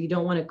effective. So you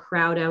don't want to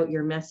crowd out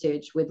your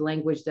message with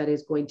language that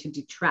is going to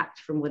detract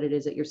from what it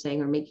is that you're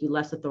saying or make you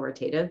less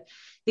authoritative.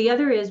 The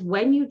other is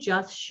when you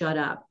just shut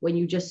up, when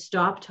you just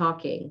stop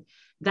talking,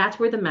 that's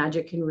where the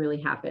magic can really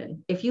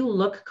happen. If you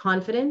look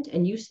confident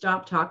and you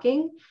stop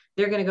talking,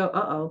 they're going to go,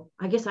 uh-oh,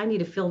 I guess I need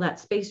to fill that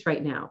space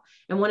right now.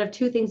 And one of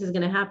two things is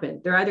going to happen.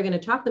 They're either going to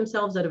talk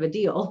themselves out of a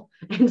deal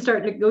and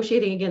start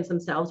negotiating against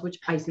themselves, which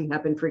I see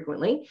happen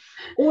frequently,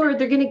 or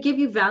they're going to give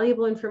you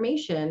valuable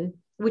information,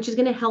 which is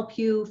going to help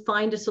you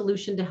find a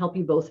solution to help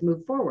you both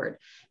move forward.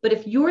 But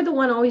if you're the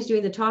one always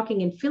doing the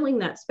talking and filling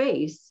that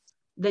space,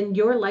 then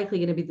you're likely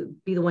going to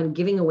be the one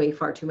giving away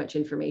far too much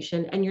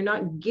information, and you're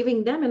not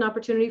giving them an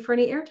opportunity for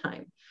any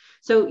airtime.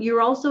 So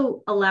you're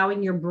also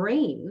allowing your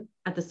brain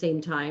at the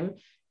same time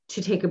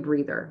to take a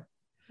breather.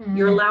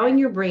 You're allowing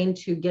your brain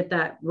to get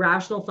that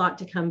rational thought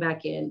to come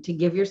back in, to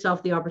give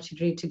yourself the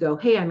opportunity to go,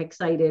 hey, I'm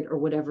excited, or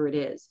whatever it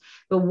is.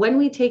 But when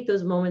we take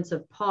those moments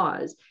of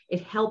pause,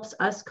 it helps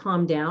us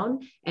calm down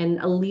and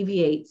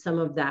alleviate some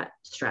of that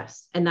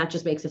stress. And that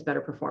just makes us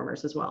better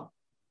performers as well.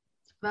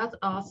 That's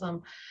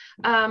awesome.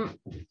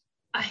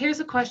 Here's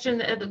a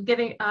question.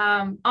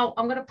 I'm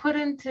going to put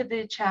into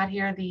the chat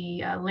here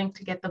the link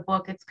to get the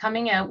book. It's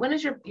coming out. When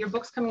is your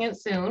book's coming out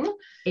soon?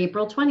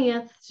 April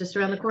 20th. It's just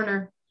around the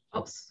corner.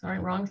 Oh, sorry,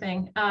 wrong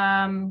thing.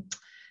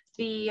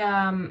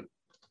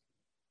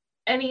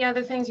 Any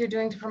other things you're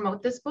doing to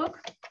promote this book?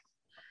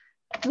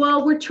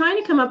 Well, we're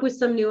trying to come up with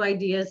some new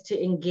ideas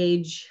to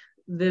engage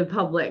the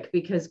public,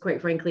 because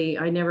quite frankly,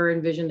 I never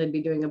envisioned I'd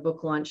be doing a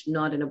book launch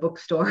not in a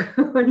bookstore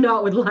or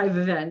not with live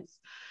events.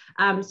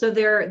 So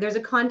there's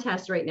a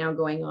contest right now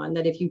going on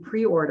that if you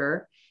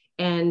pre-order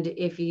and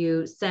if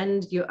you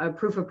send a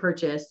proof of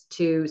purchase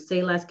to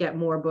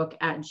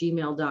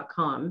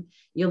saylessgetmorebook@gmail.com,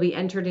 you'll be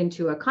entered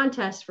into a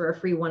contest for a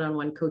free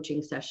one-on-one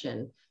coaching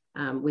session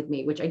with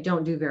me, which I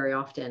don't do very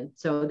often.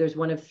 So there's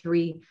one of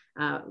 3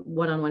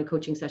 one-on-one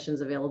coaching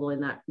sessions available in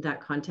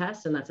that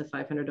contest, and that's a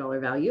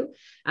 $500 value.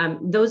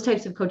 Those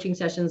types of coaching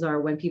sessions are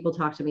when people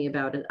talk to me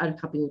about an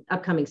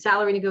upcoming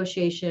salary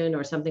negotiation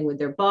or something with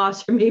their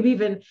boss, or maybe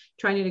even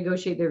trying to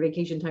negotiate their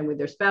vacation time with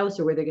their spouse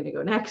or where they're going to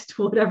go next,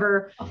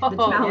 whatever the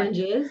challenge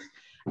is.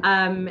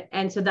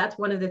 And so that's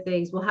one of the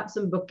things. We'll have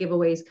some book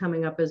giveaways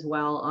coming up as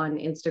well on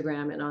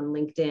Instagram and on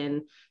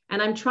LinkedIn.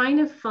 And I'm trying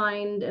to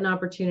find an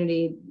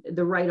opportunity,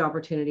 the right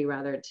opportunity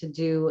rather, to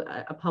do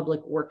a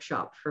public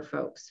workshop for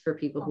folks, for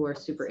people who are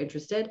super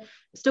interested.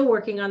 Still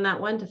working on that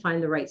one to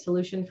find the right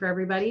solution for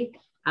everybody.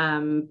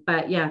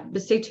 But yeah,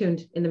 just stay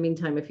tuned in the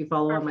meantime. If you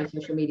follow on my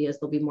social medias,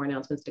 there'll be more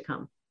announcements to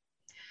come.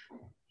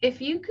 If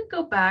you could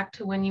go back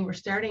to when you were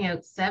starting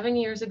out 7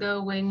 years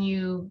ago, when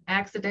you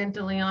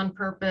accidentally, on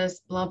purpose,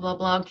 blah, blah,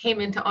 blah,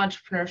 came into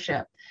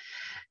entrepreneurship,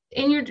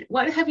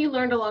 what have you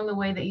learned along the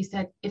way that you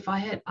said,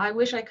 I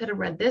wish I could have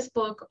read this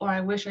book, or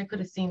I wish I could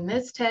have seen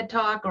this TED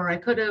Talk, or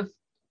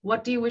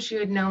what do you wish you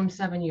had known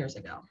 7 years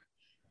ago?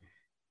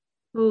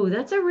 Oh,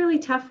 that's a really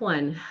tough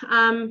one.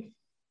 I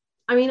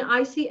mean,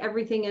 I see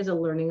everything as a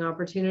learning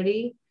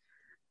opportunity.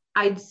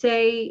 I'd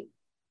say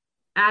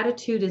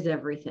attitude is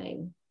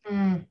everything.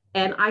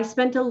 And I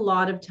spent a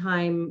lot of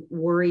time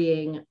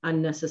worrying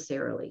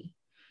unnecessarily.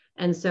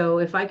 And so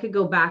if I could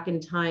go back in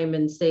time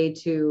and say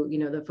to,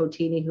 the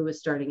Fotini who was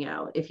starting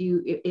out,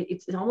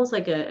 it's almost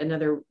like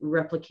another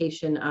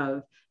replication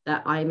of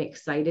that I'm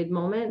excited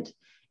moment.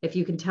 If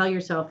you can tell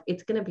yourself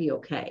it's going to be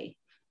okay,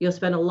 you'll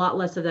spend a lot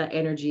less of that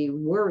energy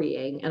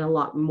worrying and a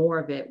lot more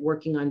of it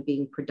working on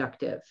being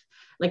productive.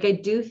 Like, I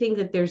do think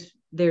that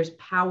there's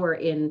power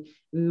in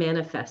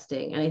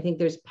manifesting. And I think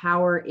there's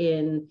power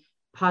in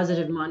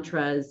positive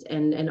mantras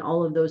and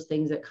all of those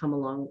things that come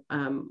along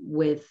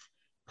with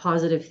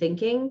positive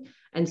thinking.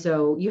 And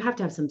so you have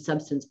to have some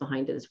substance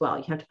behind it as well.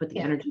 You have to put the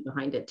energy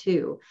behind it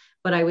too.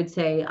 But I would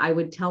say, I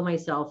would tell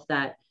myself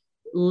that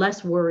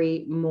less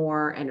worry,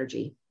 more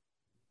energy.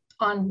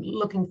 On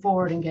looking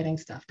forward and getting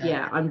stuff done.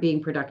 Yeah, on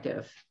being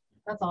productive.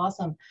 That's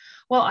awesome.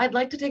 Well, I'd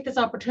like to take this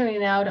opportunity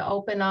now to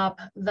open up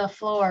the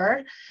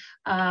floor.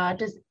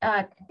 Does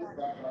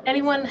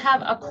anyone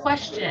have a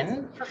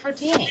question for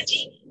Fotini?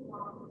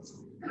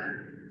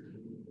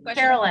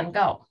 Carolyn,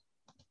 go.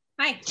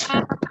 Hi.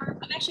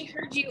 I've actually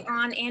heard you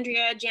on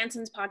Andrea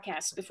Jansen's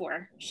podcast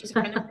before. She's a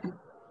friend of mine.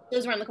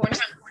 Lives around the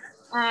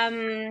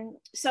corner.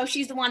 So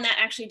she's the one that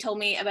actually told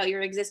me about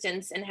your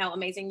existence and how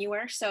amazing you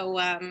were. So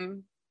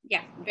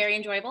yeah, very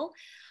enjoyable.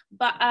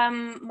 But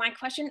my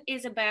question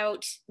is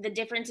about the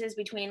differences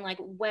between like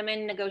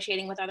women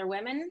negotiating with other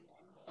women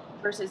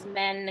versus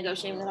men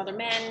negotiating with other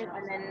men,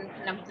 and then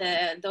kind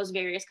of those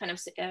various kind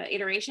of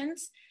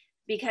iterations.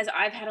 Because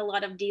I've had a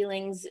lot of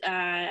dealings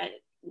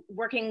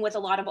working with a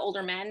lot of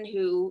older men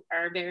who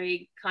are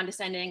very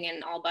condescending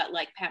and all but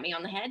like pat me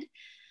on the head.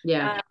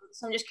 Yeah.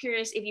 So I'm just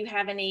curious if you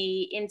have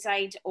any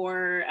insight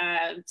or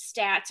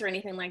stats or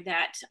anything like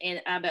that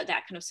about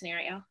that kind of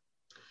scenario.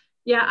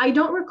 Yeah, I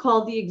don't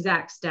recall the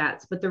exact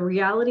stats, but the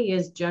reality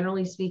is,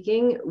 generally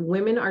speaking,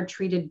 women are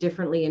treated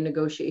differently in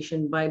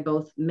negotiation by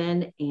both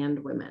men and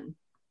women.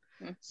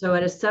 So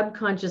at a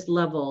subconscious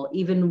level,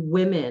 even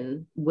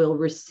women will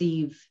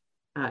receive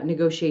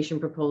negotiation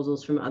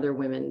proposals from other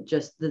women,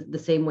 just the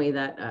same way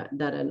that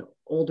an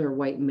older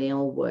white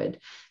male would.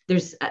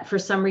 There's, for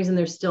some reason,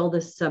 there's still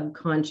this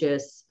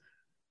subconscious.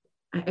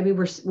 I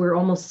mean, we're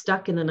almost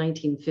stuck in the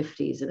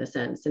 1950s in a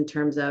sense, in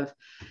terms of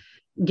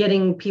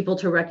getting people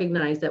to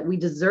recognize that we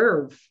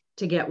deserve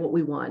to get what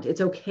we want.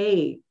 It's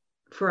okay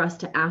for us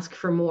to ask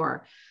for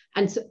more.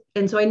 And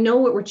so I know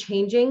what we're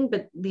changing,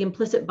 but the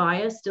implicit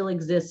bias still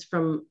exists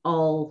from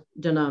all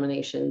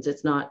denominations.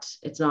 It's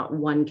not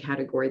one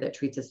category that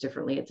treats us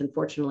differently. It's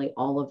unfortunately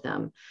all of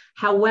them.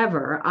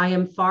 However, I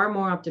am far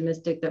more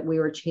optimistic that we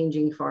are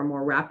changing far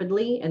more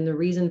rapidly. And the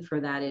reason for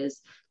that is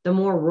the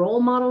more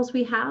role models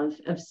we have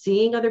of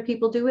seeing other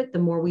people do it, the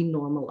more we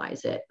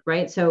normalize it,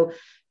 right? So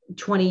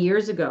 20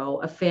 years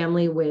ago, a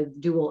family with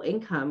dual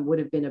income would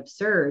have been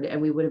absurd.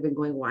 And we would have been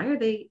going, why are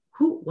they,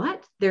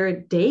 what? They're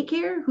at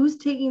daycare? Who's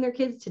taking their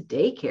kids to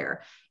daycare?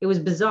 It was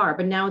bizarre,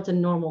 but now it's a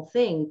normal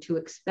thing to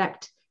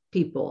expect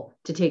people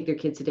to take their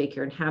kids to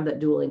daycare and have that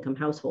dual income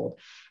household.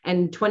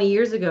 And 20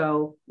 years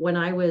ago, when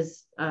I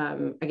was,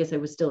 I guess I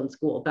was still in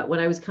school, but when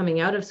I was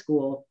coming out of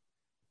school,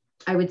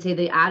 I would say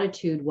the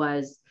attitude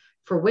was,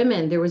 for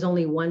women, there was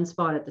only one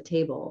spot at the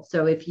table.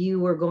 So if you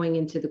were going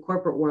into the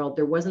corporate world,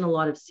 there wasn't a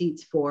lot of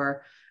seats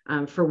for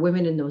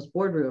women in those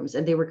boardrooms.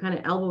 And they were kind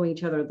of elbowing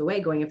each other the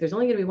way, going, if there's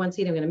only going to be one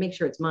seat, I'm going to make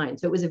sure it's mine.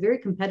 So it was a very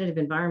competitive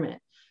environment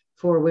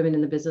for women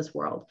in the business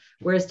world.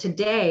 Whereas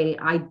today,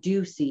 I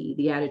do see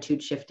the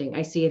attitude shifting.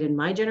 I see it in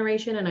my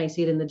generation, and I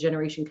see it in the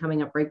generation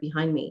coming up right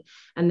behind me.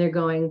 And they're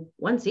going,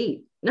 one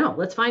seat. No,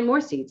 let's find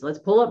more seats. Let's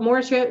pull up more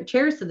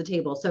chairs to the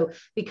table. So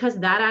because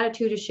that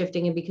attitude is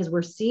shifting, and because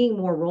we're seeing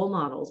more role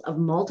models of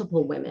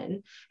multiple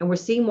women, and we're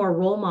seeing more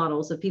role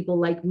models of people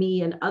like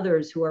me and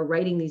others who are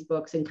writing these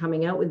books and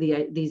coming out with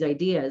these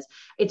ideas,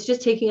 it's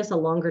just taking us a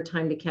longer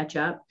time to catch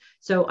up.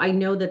 So I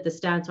know that the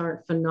stats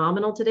aren't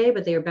phenomenal today,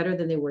 but they are better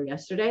than they were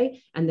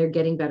yesterday, and they're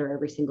getting better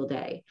every single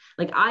day.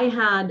 Like, I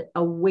had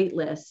a wait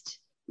list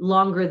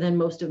longer than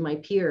most of my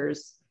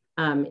peers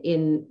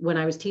when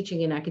I was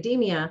teaching in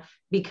academia,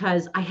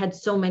 because I had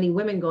so many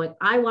women going,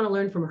 I want to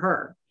learn from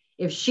her.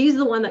 If she's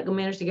the one that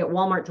managed to get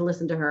Walmart to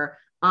listen to her,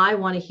 I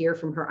want to hear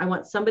from her. I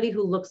want somebody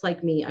who looks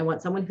like me. I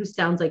want someone who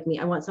sounds like me.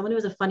 I want someone who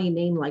has a funny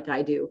name like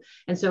I do.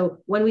 And so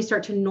when we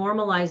start to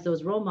normalize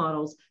those role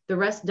models, the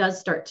rest does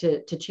start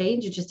to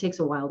change. It just takes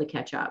a while to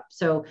catch up.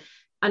 So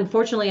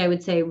unfortunately, I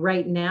would say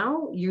right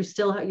now,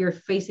 you're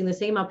facing the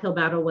same uphill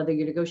battle, whether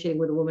you're negotiating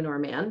with a woman or a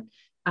man.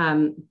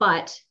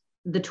 But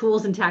the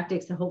tools and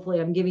tactics that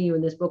hopefully I'm giving you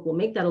in this book will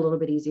make that a little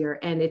bit easier,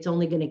 and it's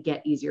only going to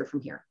get easier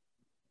from here.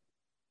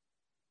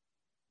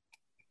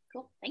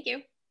 Cool. Thank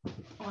you.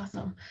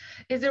 Awesome.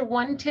 Is there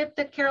one tip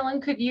that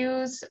Carolyn could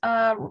use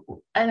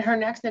in her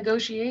next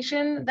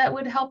negotiation that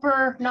would help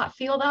her not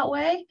feel that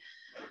way?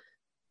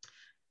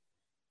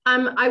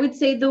 I would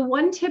say the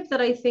one tip that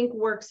I think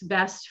works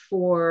best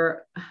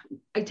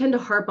I tend to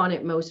harp on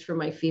it most for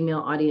my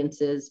female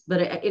audiences,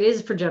 but it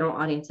is for general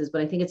audiences,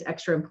 but I think it's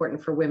extra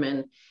important for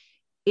women,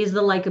 is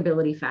the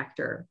likability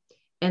factor.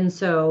 And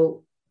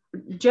so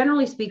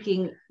generally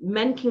speaking,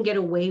 men can get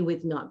away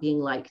with not being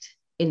liked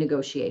in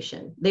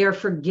negotiation. They are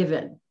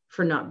forgiven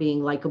for not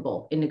being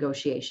likable in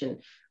negotiation.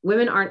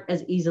 Women aren't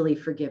as easily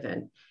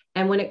forgiven.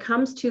 And when it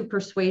comes to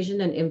persuasion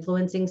and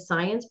influencing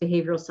science,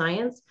 behavioral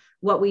science,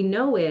 what we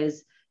know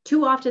is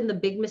too often the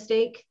big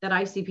mistake that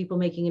I see people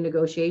making in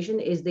negotiation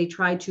is they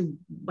try to,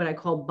 what I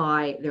call,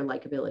 buy their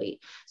likability.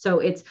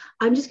 So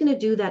I'm just going to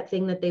do that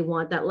thing that they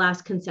want, that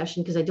last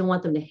concession, because I don't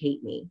want them to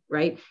hate me,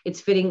 right? It's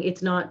fitting.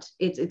 It's not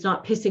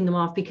pissing them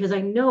off, because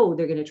I know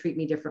they're going to treat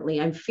me differently.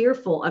 I'm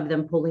fearful of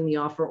them pulling the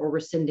offer or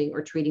rescinding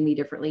or treating me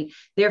differently.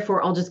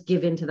 Therefore, I'll just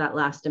give in to that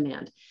last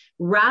demand.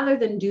 Rather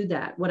than do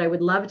that, what I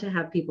would love to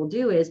have people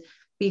do is,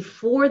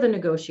 before the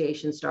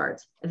negotiation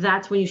starts,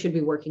 that's when you should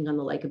be working on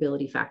the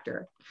likability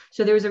factor.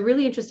 So there's a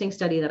really interesting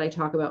study that I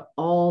talk about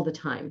all the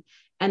time.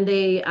 And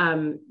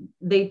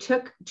they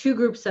took two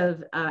groups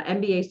of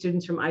MBA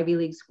students from Ivy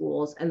League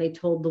schools, and they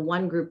told the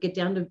one group, get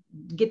down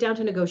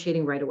to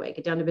negotiating right away,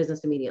 get down to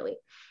business immediately.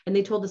 And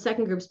they told the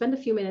second group, spend a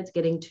few minutes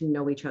getting to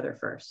know each other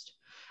first.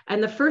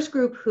 And the first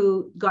group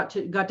who got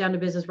down to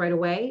business right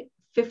away,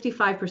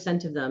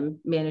 55% of them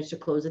managed to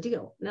close a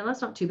deal. Now,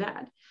 that's not too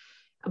bad.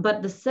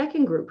 But the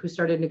second group who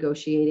started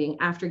negotiating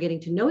after getting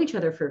to know each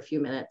other for a few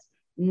minutes,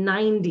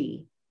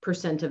 90%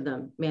 of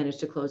them managed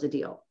to close a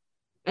deal.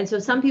 And so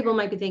some people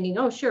might be thinking,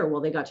 oh, sure, well,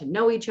 they got to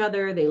know each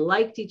other, they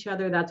liked each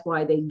other, that's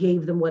why they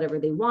gave them whatever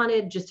they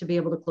wanted just to be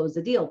able to close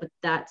the deal. But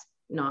that's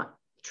not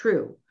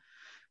true.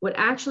 What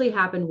actually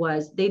happened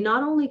was they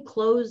not only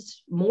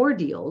closed more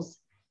deals,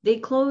 they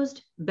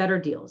closed better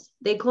deals.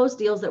 They closed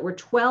deals that were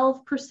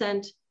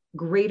 12%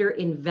 greater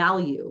in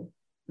value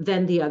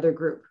than the other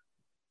group.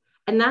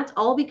 And that's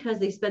all because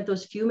they spent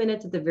those few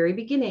minutes at the very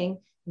beginning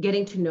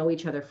getting to know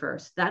each other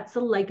first. That's the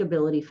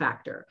likability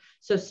factor.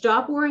 So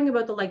stop worrying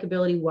about the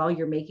likability while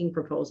you're making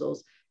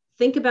proposals.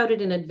 Think about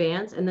it in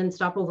advance, and then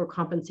stop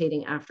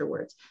overcompensating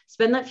afterwards.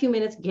 Spend that few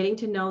minutes getting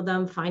to know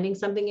them, finding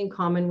something in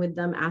common with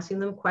them, asking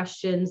them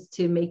questions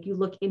to make you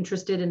look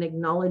interested and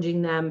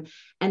acknowledging them.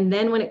 And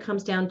then when it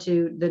comes down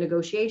to the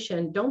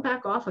negotiation, don't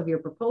back off of your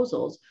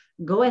proposals.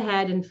 Go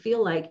ahead and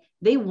feel like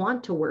they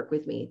want to work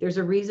with me. There's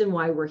a reason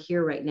why we're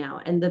here right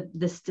now. And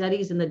the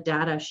studies and the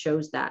data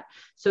shows that.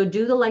 So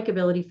do the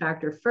likability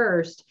factor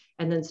first,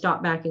 and then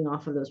stop backing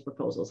off of those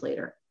proposals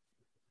later.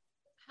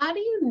 How do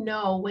you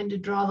know when to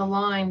draw the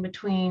line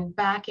between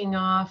backing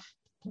off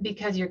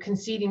because you're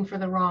conceding for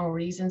the wrong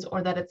reasons,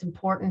 or that it's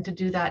important to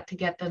do that to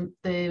get the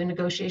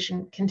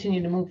negotiation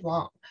continue to move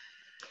along?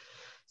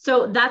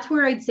 So that's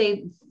where I'd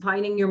say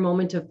finding your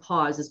moment of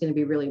pause is going to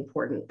be really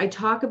important. I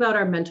talk about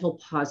our mental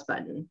pause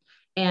button.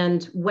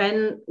 And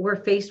when we're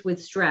faced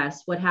with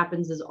stress, what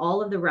happens is all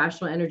of the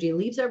rational energy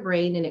leaves our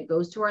brain and it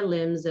goes to our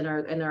limbs and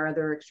our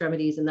other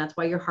extremities. And that's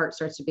why your heart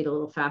starts to beat a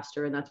little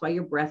faster. And that's why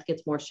your breath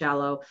gets more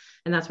shallow.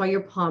 And that's why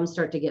your palms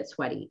start to get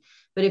sweaty.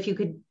 But if you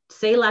could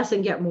say less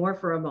and get more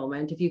for a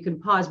moment, if you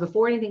can pause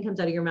before anything comes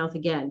out of your mouth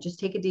again, just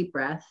take a deep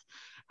breath.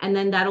 And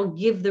then that'll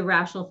give the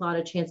rational thought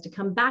a chance to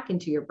come back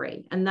into your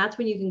brain. And that's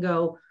when you can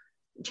go,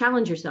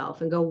 challenge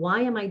yourself and go,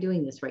 why am I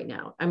doing this right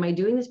now? Am I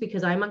doing this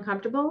because I'm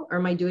uncomfortable? Or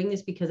am I doing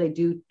this because I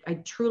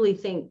truly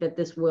think that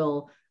this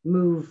will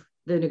move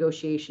the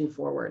negotiation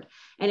forward?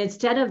 And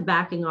instead of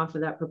backing off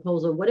of that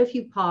proposal, what if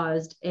you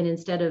paused, and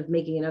instead of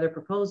making another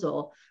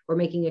proposal or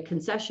making a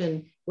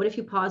concession, what if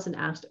you paused and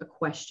asked a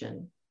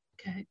question?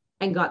 Okay.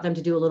 and got them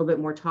to do a little bit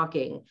more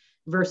talking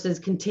versus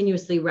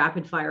continuously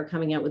rapid fire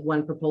coming out with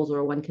one proposal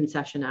or one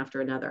concession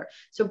after another.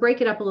 So break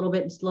it up a little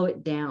bit and slow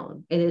it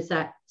down. And it's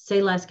that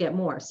say less, get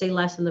more. Say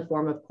less in the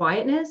form of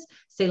quietness,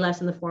 say less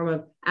in the form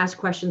of ask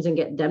questions and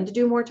get them to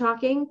do more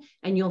talking.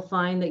 And you'll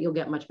find that you'll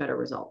get much better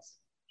results.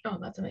 Oh,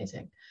 that's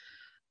amazing.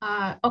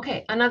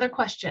 Okay, another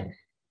question.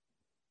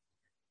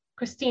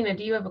 Christina,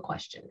 do you have a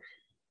question?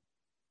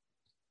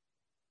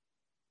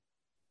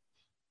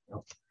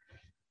 Nope.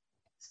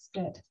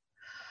 Good.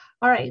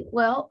 All right,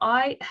 well,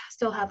 I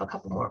still have a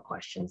couple more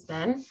questions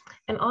then.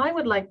 And I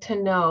would like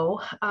to know,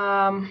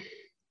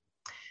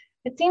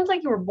 it seems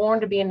like you were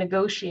born to be a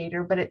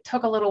negotiator, but it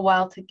took a little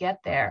while to get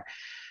there.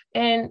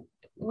 And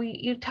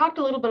you talked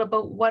a little bit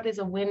about what is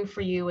a win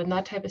for you and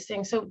that type of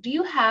thing. So do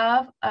you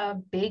have a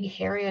big,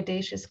 hairy,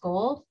 audacious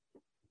goal?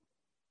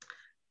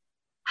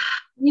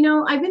 You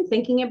know, I've been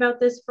thinking about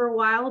this for a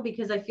while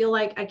because I feel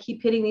like I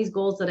keep hitting these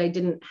goals that I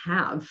didn't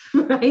have,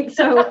 right?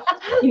 So,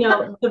 you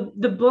know,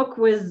 the book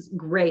was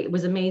great. It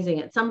was amazing.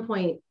 At some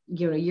point,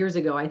 you know, years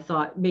ago, I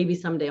thought maybe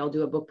someday I'll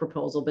do a book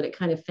proposal, but it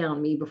kind of found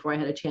me before I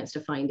had a chance to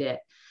find it.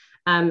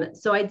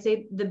 So I'd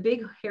say the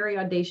big, hairy,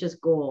 audacious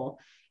goal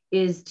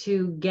is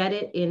to get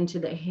it into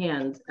the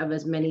hands of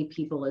as many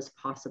people as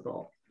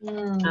possible.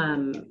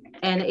 And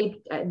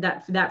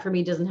that for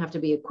me doesn't have to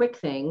be a quick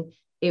thing.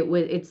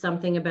 It's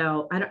something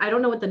about, I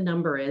don't know what the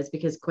number is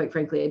because quite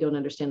frankly, I don't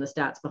understand the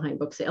stats behind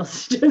book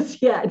sales just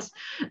yet.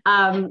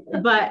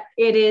 But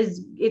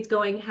it's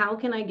going, how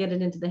can I get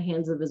it into the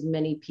hands of as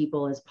many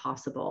people as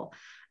possible?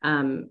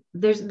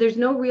 There's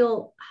no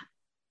real,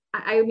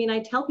 I mean,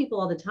 I tell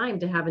people all the time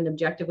to have an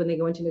objective when they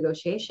go into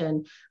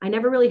negotiation. I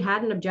never really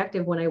had an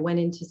objective when I went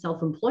into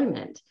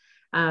self-employment.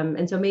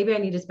 And so maybe I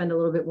need to spend a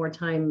little bit more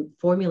time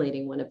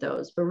formulating one of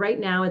those. But right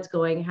now it's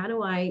going, how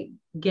do I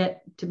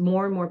get to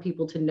more and more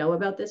people to know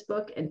about this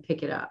book and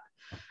pick it up?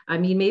 I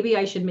mean, maybe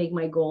I should make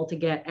my goal to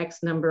get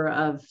X number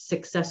of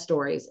success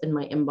stories in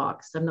my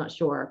inbox. I'm not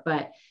sure,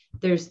 but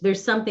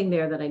there's something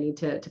there that I need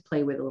to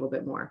play with a little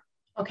bit more.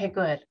 Okay,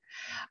 good.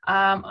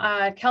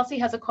 Kelsey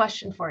has a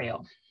question for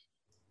you.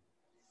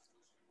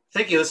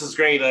 Thank you. This is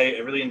great. I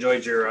really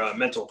enjoyed your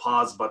mental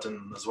pause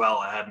button as well.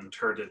 I hadn't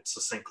heard it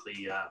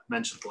succinctly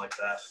mentioned like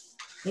that.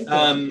 Thank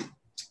you.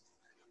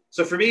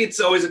 So for me, it's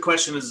always a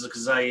question is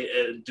because I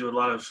do a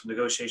lot of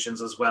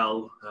negotiations as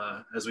well,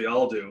 as we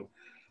all do.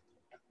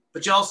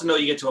 But you also know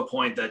you get to a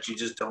point that you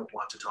just don't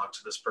want to talk to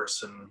this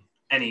person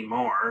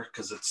anymore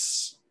because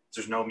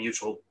there's no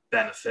mutual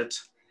benefit.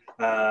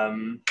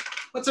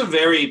 What's a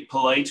very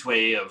polite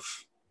way of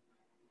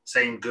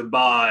saying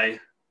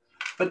goodbye,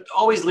 but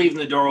always leaving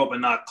the door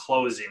open, not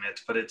closing it.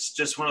 But it's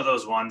just one of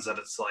those ones that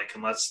it's like,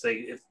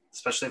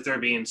 especially if they're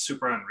being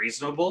super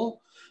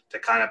unreasonable, to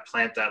kind of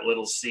plant that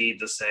little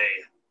seed to say,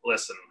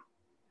 listen,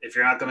 if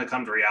you're not going to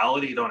come to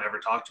reality, don't ever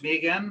talk to me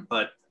again.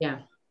 But yeah,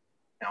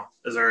 you know,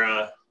 is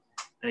there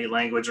any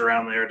language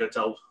around there to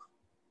tell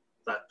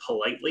that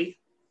politely?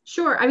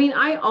 Sure. I mean,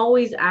 I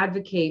always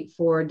advocate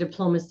for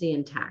diplomacy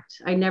and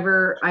tact. I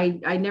never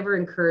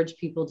encourage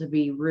people to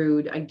be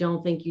rude. I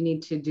don't think you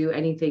need to do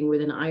anything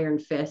with an iron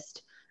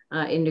fist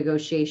in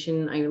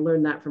negotiation. I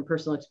learned that from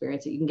personal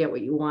experience that you can get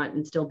what you want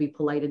and still be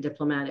polite and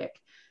diplomatic.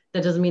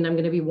 That doesn't mean I'm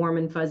going to be warm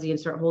and fuzzy and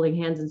start holding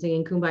hands and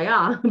singing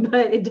Kumbaya,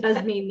 but it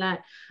does mean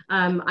that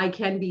I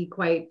can be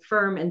quite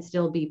firm and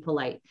still be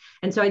polite.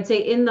 And so I'd say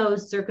in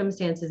those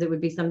circumstances, it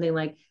would be something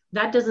like,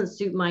 that doesn't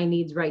suit my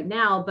needs right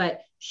now,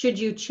 but should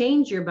you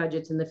change your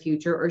budgets in the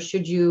future, or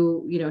should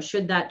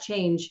that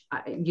change,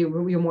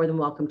 you're more than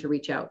welcome to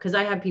reach out. Because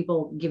I have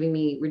people giving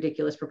me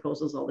ridiculous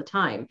proposals all the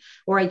time,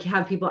 or I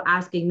have people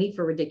asking me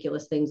for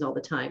ridiculous things all the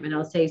time. And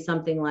I'll say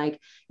something like,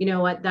 you know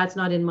what, that's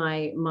not in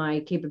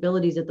my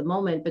capabilities at the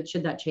moment, but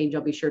should that change,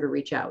 I'll be sure to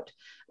reach out.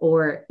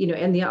 Or, you know,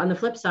 and on the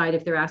flip side,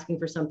 if they're asking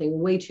for something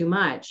way too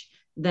much,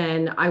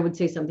 then I would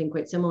say something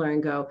quite similar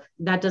and go,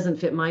 that doesn't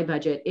fit my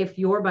budget. If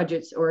your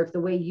budgets or if the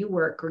way you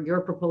work or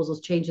your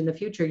proposals change in the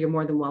future, you're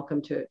more than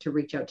welcome to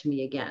reach out to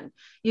me again.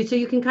 So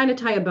you can kind of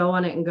tie a bow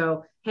on it and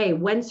go, hey,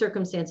 when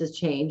circumstances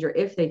change or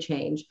if they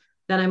change,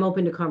 then I'm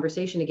open to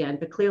conversation again.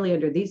 But clearly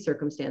under these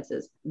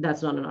circumstances,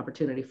 that's not an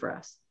opportunity for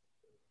us.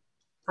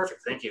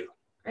 Perfect. Thank you.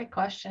 Great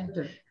question.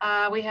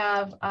 Sure. We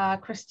have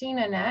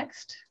Christina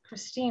next.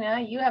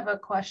 Christina, you have a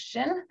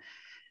question.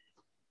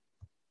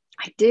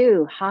 I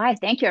do. Hi,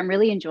 thank you. I'm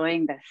really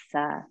enjoying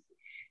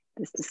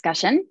this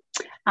discussion.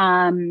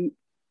 I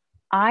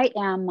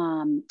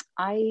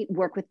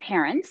work with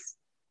parents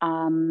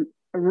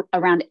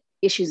around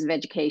issues of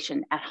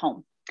education at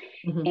home.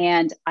 Mm-hmm.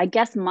 And I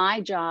guess my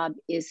job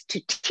is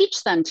to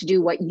teach them to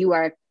do what you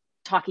are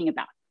talking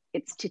about.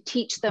 It's to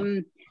teach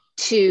them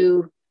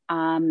to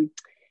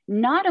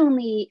not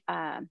only,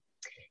 I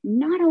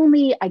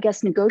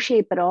guess,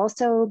 negotiate, but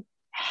also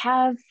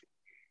have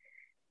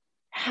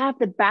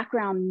the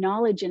background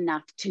knowledge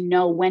enough to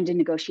know when to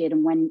negotiate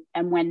and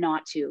when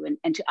not to,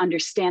 and to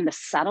understand the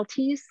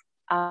subtleties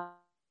of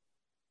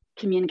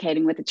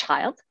communicating with a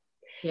child.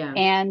 Yeah.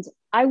 And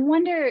I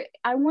wonder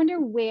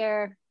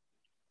where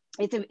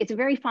it's a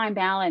very fine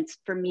balance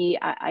for me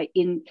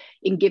in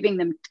giving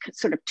them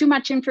sort of too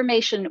much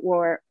information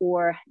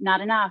or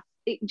not enough,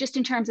 just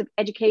in terms of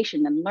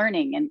education and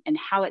learning and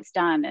how it's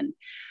done. And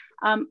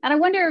I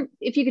wonder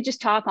if you could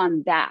just talk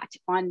on that,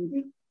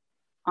 on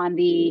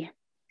the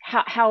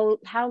how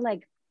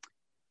like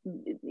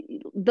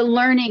the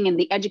learning and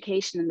the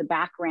education and the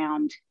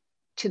background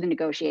to the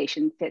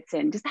negotiation fits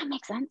in. Does that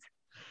make sense?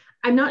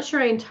 I'm not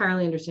sure I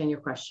entirely understand your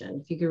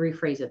question. If you could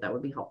rephrase it, that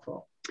would be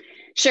helpful.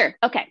 Sure.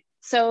 Okay.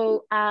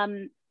 So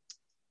I'm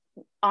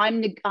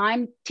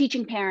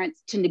teaching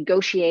parents to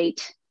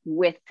negotiate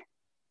with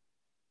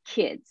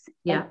kids,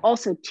 and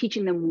also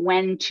teaching them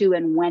when to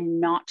and when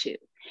not to,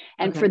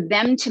 and for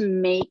them to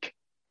make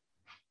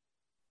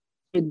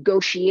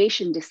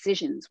negotiation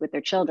decisions with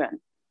their children.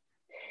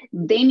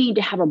 They need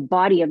to have a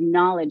body of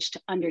knowledge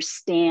to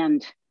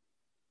understand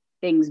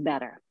things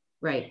better.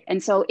 Right.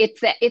 And so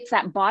it's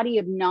that body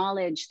of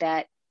knowledge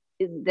that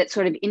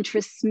sort of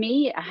interests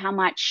me, how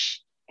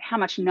much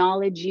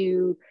knowledge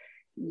you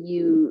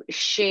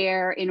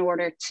share in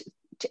order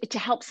to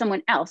help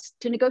someone else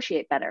to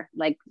negotiate better.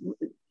 Like,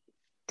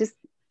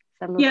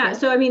 yeah.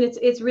 So, I mean,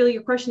 it's really,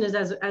 your question is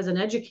as an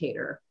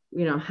educator,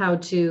 you know, how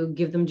to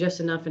give them just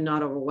enough and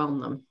not overwhelm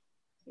them,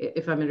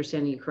 if I'm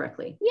understanding you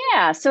correctly.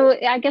 Yeah. So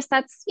I guess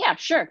that's, yeah,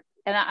 sure.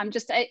 And I'm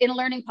just in a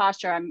learning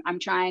posture. I'm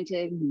trying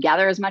to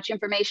gather as much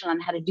information on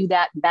how to do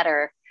that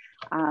better.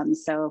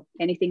 So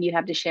anything you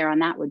have to share on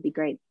that would be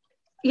great.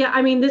 Yeah,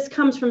 I mean, this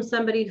comes from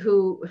somebody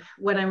who,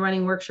 when I'm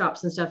running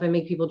workshops and stuff, I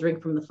make people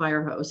drink from the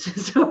fire hose.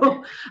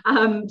 So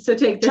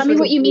take this. Tell me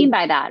what you mean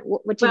by that.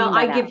 What do you mean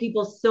by that? I give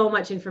people so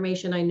much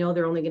information. I know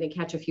they're only going to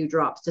catch a few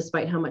drops,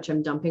 despite how much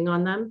I'm dumping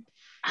on them.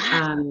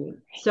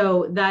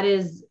 So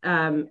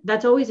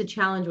that's always a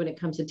challenge when it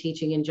comes to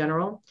teaching in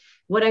general.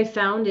 What I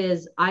found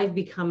is I've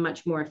become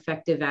much more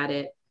effective at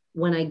it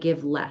when I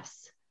give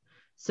less.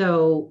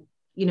 So,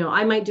 you know,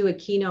 I might do a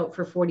keynote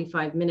for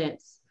 45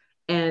 minutes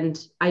and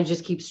I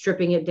just keep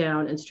stripping it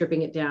down and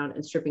stripping it down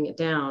and stripping it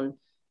down.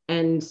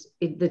 And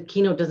the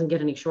keynote doesn't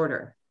get any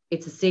shorter.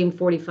 It's the same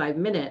 45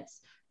 minutes,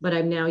 but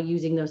I'm now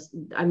using those,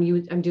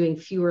 I'm doing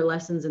fewer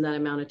lessons in that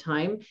amount of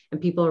time,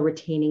 and people are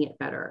retaining it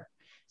better.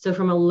 So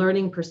from a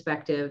learning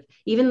perspective,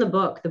 even the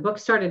book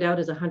started out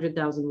as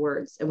 100,000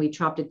 words, and we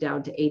chopped it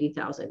down to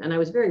 80,000. And I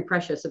was very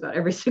precious about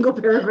every single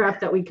paragraph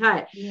that we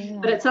cut. Yeah.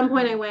 But at some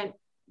point I went,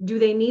 do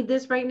they need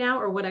this right now?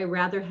 Or would I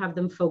rather have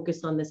them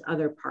focus on this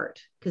other part?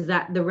 Because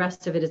the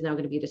rest of it is now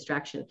going to be a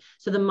distraction.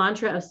 So the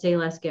mantra of say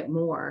less, get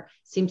more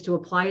seems to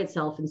apply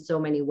itself in so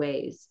many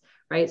ways,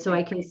 right? So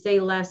I can say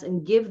less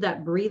and give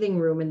that breathing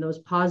room and those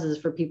pauses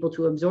for people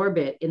to absorb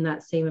it in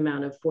that same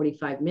amount of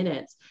 45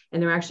 minutes.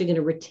 And they're actually going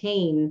to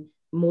retain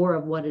more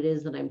of what it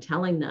is that I'm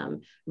telling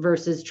them,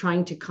 versus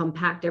trying to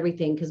compact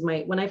everything. Because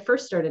when I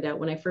first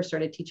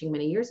started teaching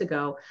many years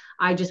ago,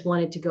 I just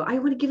wanted to go, I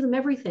want to give them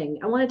everything.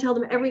 I want to tell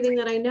them everything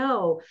that I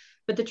know.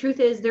 But the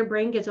truth is their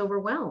brain gets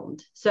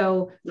overwhelmed.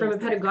 So from a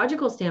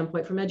pedagogical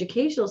standpoint, from an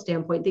educational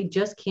standpoint, they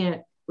just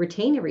can't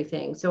retain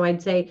everything. So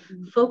I'd say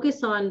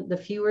focus on the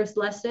fewest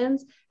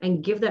lessons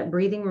and give that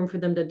breathing room for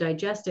them to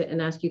digest it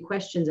and ask you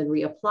questions and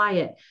reapply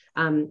it.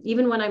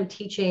 Even when I'm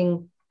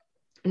teaching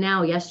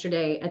now,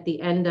 yesterday at the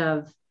end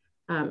of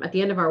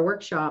our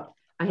workshop,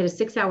 I had a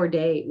 6-hour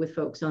day with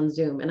folks on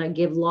Zoom, and I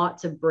give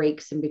lots of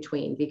breaks in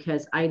between,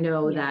 because I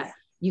know that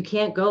you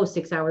can't go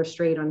 6 hours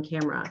straight on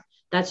camera.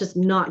 That's just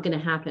not going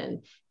to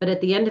happen. But at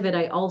the end of it,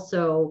 I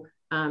also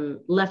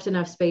left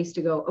enough space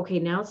to go, okay,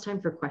 now it's time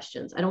for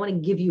questions. I don't want to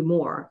give you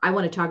more. I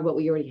want to talk about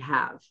what you already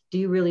have. Do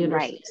you really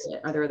understand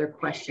it? Are there other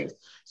questions?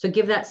 So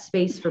give that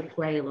space for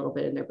play a little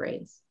bit in their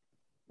brains.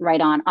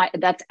 Right on.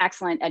 That's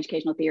excellent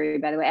educational theory,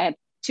 by the way. I have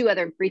 2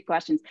 other brief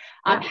questions.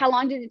 How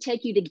long did it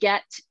take you to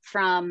get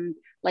from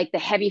like the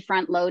heavy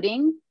front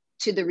loading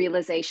to the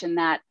realization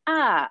that,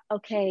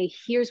 okay,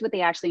 here's what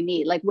they actually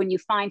need? Like when you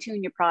fine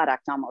tune your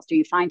product almost, or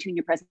you fine tune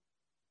your presentation?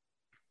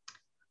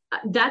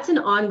 That's an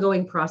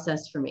ongoing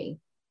process for me.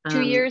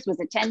 2 years? Was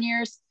it 10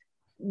 years?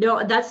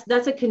 No,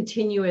 that's a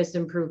continuous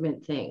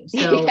improvement thing.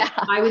 So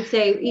I would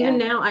say even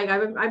now,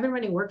 I've been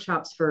running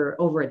workshops for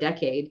over a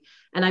decade,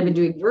 and I've been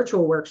doing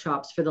virtual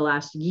workshops for the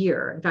last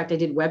year. In fact, I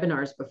did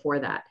webinars before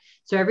that.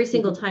 So every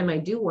single time I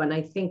do one,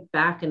 I think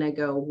back and I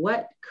go,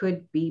 what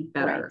could be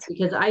better?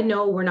 Because I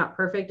know we're not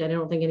perfect. I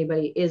don't think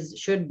anybody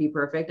should be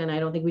perfect. And I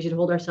don't think we should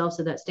hold ourselves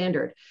to that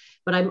standard.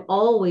 But I'm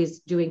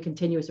always doing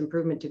continuous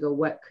improvement to go,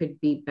 what could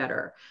be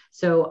better?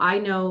 So I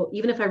know,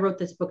 even if I wrote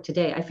this book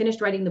today, I finished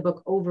writing the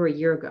book over a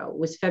year ago. It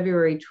was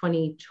February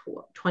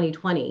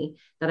 2020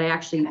 that I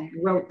actually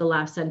wrote the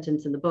last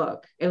sentence in the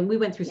book. And we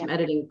went through some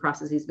editing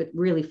processes, but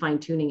really fine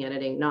tuning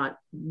editing, not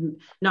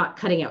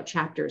cutting out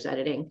chapters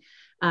editing.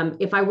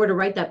 If I were to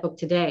write that book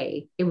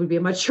today, it would be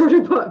a much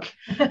shorter book.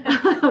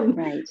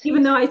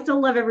 Even though I still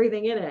love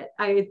everything in it,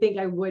 I think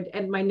I would.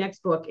 And my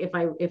next book, if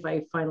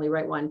I finally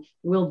write one,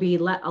 will be a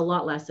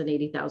lot less than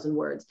 80,000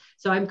 words.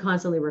 So I'm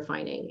constantly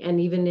refining. And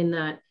even in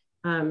that,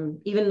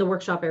 even the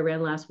workshop I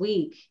ran last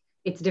week,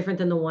 it's different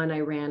than the one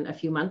I ran a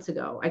few months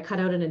ago. I cut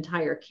out an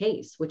entire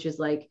case, which is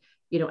like,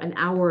 an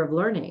hour of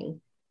learning.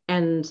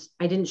 And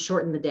I didn't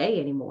shorten the day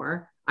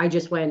anymore. I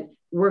just went,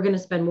 we're going to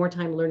spend more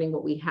time learning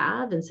what we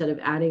have instead of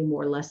adding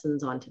more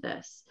lessons onto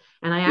this.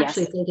 And I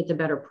actually think it's a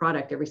better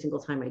product every single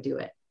time I do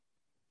it.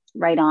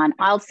 Right on.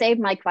 I'll save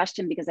my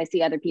question because I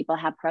see other people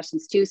have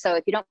questions too. So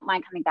if you don't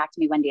mind coming back to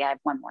me, Wendy, I have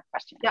one more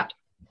question. Yeah,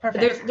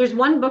 perfect. There's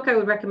one book I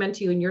would recommend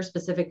to you in your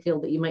specific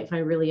field that you might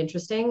find really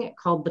interesting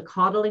called The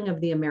Coddling of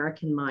the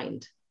American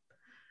Mind.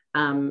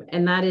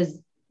 And that is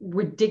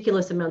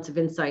ridiculous amounts of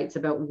insights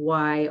about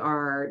why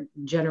our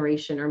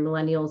generation or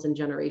millennials and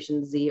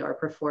Generation Z are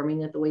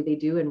performing it the way they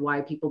do and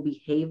why people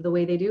behave the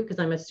way they do. Because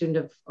I'm a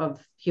student of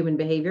human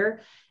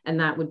behavior, and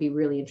that would be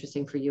really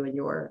interesting for you and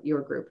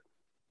your group.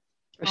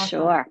 For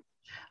sure.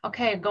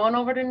 Okay, going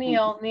over to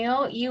Neil.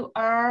 Neil, you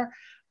are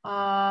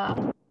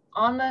on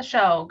the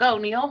show. Go,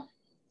 Neil.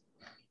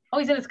 Oh,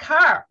 he's in his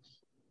car.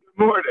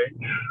 Good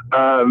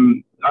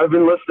morning. I've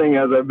been listening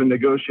as I've been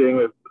negotiating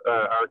with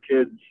our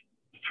kids,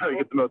 trying to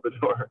get them out the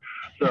door.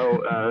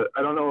 So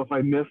I don't know if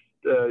I missed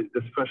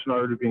this question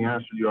already being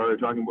asked, or you already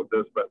talking about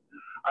this, but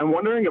I'm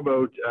wondering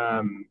about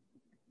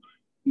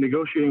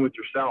negotiating with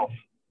yourself.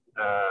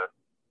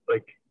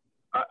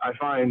 I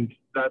find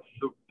that's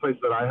the place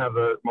that I have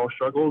the most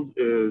struggles,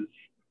 is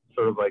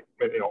sort of like,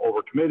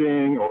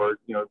 overcommitting or,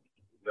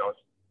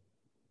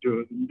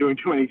 doing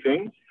too many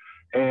things.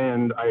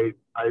 And I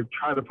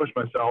try to push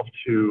myself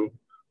to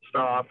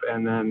stop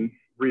and then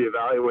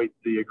reevaluate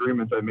the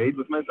agreements I made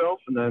with myself,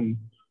 and then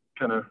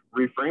kind of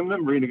reframe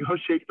them,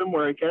 renegotiate them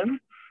where I can.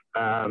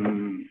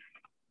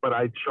 But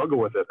I struggle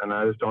with it, and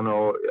I just don't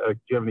know. Do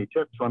you have any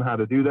tips on how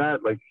to do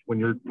that? Like when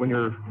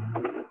you're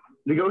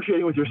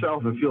negotiating with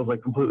yourself, it feels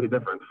like completely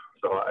different.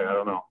 So I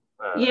don't know.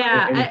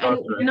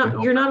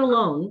 And you're not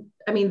alone.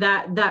 I mean,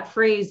 that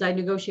phrase, I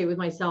negotiate with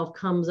myself,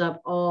 comes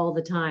up all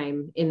the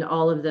time in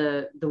all of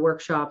the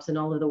workshops and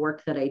all of the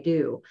work that I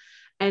do.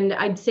 And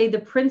I'd say the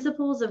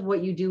principles of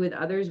what you do with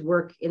others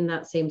work in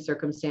that same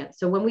circumstance.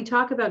 So when we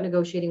talk about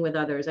negotiating with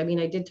others, I mean,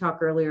 I did talk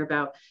earlier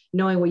about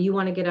knowing what you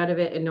want to get out of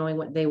it and knowing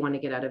what they want to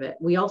get out of it.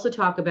 We also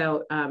talk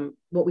about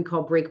what we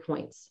call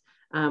breakpoints.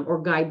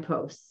 Or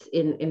guideposts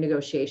in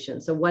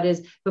negotiation. So what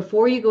is,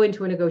 before you go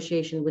into a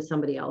negotiation with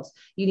somebody else,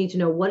 you need to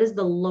know what is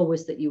the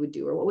lowest that you would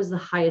do, or what was the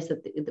highest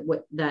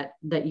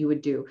that you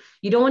would do.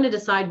 You don't want to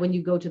decide when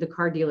you go to the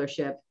car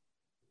dealership,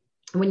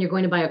 when you're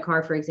going to buy a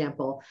car, for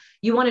example,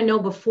 you want to know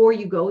before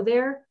you go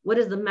there, what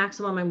is the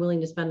maximum I'm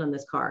willing to spend on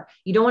this car?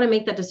 You don't want to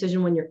make that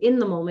decision when you're in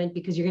the moment,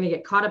 because you're going to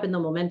get caught up in the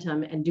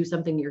momentum and do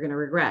something you're going to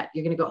regret.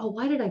 You're going to go, oh,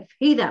 why did I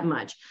pay that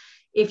much?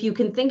 If you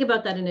can think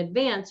about that in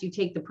advance, you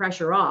take the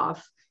pressure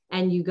off.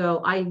 And you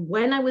go,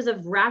 when I was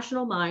of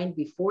rational mind,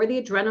 before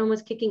the adrenaline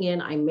was kicking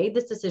in, I made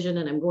this decision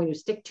and I'm going to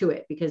stick to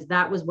it, because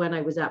that was when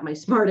I was at my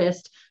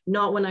smartest,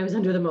 not when I was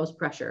under the most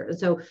pressure. And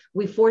so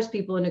we force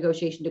people in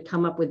negotiation to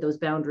come up with those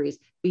boundaries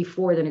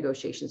before the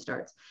negotiation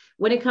starts.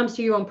 When it comes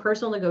to your own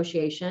personal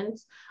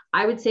negotiations,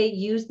 I would say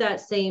use that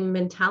same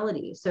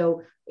mentality.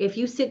 So if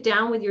you sit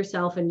down with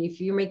yourself and if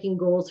you're making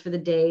goals for the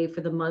day,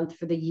 for the month,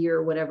 for the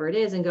year, whatever it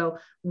is, and go,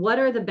 what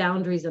are the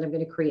boundaries that I'm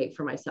going to create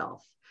for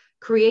myself?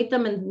 Create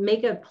them and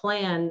make a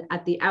plan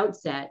at the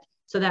outset,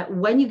 so that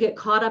when you get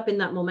caught up in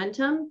that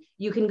momentum,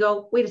 you can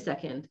go, wait a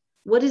second,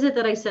 what is it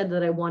that I said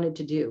that I wanted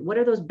to do? What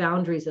are those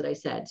boundaries that I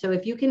said? So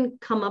if you can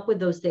come up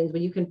with those things,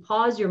 when you can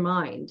pause your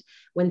mind,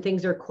 when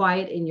things are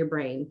quiet in your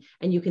brain,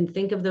 and you can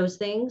think of those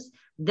things,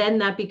 then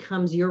that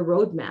becomes your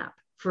roadmap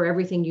for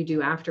everything you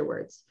do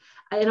afterwards.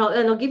 And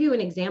I'll give you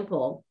an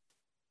example.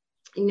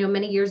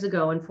 Many years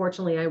ago,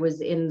 unfortunately, I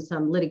was in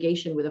some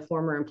litigation with a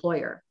former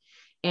employer.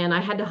 And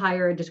I had to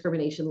hire a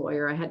discrimination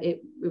lawyer.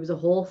 It was a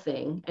whole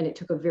thing, and it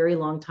took a very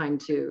long time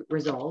to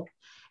resolve.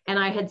 And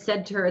I had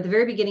said to her at the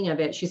very beginning of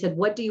it, she said,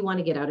 what do you want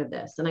to get out of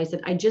this? And I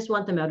said, I just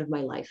want them out of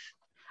my life.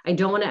 I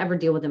don't want to ever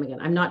deal with them again.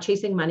 I'm not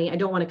chasing money. I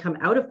don't want to come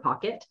out of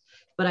pocket,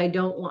 but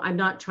I'm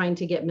not trying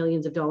to get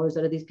millions of dollars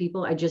out of these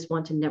people. I just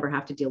want to never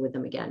have to deal with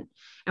them again.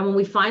 And when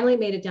we finally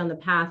made it down the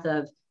path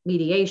of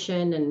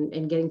mediation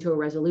and getting to a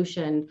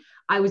resolution,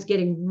 I was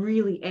getting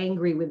really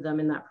angry with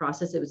them in that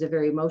process. It was a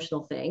very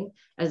emotional thing,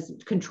 as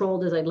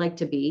controlled as I'd like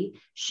to be.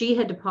 She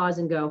had to pause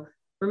and go,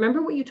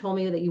 remember what you told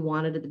me that you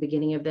wanted at the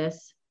beginning of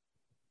this?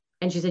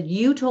 And she said,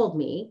 you told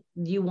me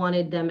you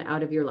wanted them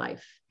out of your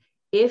life.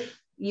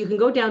 If you can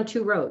go down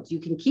two roads, you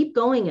can keep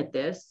going at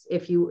this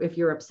if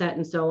you're upset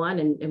and so on,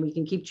 and we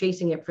can keep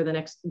chasing it for the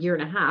next year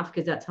and a half,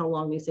 because that's how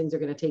long these things are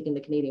going to take in the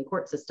Canadian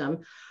court system.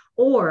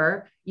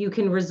 Or you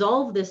can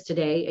resolve this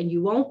today and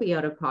you won't be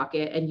out of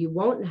pocket and you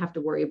won't have to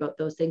worry about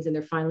those things, and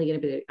they're finally going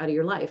to be out of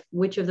your life.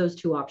 Which of those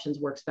two options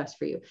works best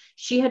for you?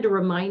 She had to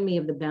remind me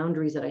of the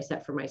boundaries that I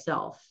set for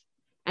myself.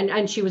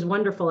 And she was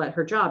wonderful at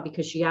her job,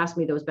 because she asked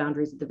me those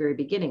boundaries at the very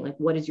beginning, like,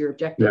 what is your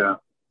objective? Yeah.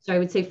 So I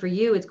would say for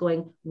you, it's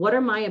going, what are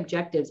my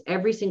objectives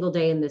every single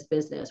day in this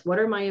business? What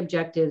are my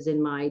objectives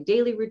in my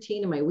daily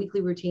routine and my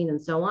weekly routine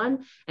and so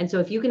on? And so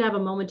if you can have a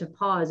moment of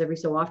pause every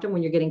so often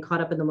when you're getting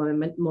caught up in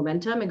the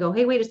momentum and go,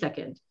 hey, wait a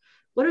second,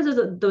 what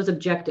are those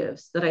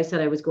objectives that I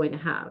said I was going to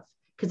have?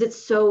 Because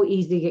it's so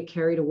easy to get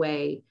carried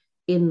away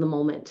in the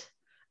moment.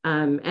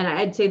 And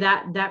I'd say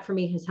that for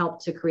me has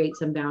helped to create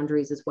some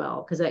boundaries as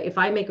well. Because if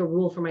I make a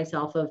rule for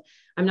myself of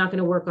I'm not going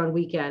to work on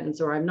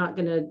weekends, or I'm not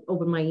going to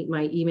open my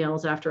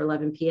emails after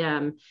 11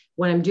 p.m.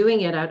 When I'm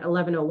doing it at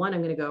 11:01,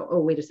 I'm going to go, oh,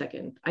 wait a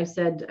second. I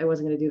said I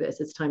wasn't going to do this.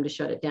 It's time to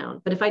shut it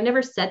down. But if I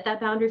never set that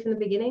boundary from the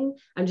beginning,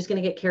 I'm just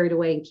going to get carried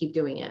away and keep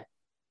doing it.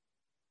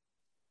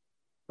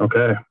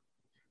 Okay.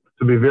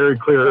 To be very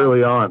clear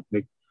early on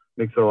makes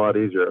it a lot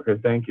easier. Okay.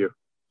 Thank you.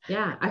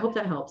 Yeah. I hope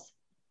that helps.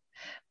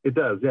 It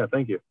does. Yeah.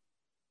 Thank you.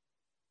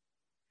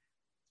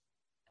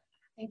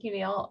 Thank you,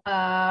 Neil.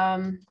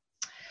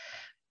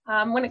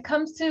 When it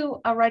comes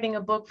to writing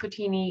a book,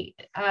 Fotini,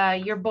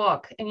 your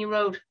book, and you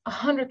wrote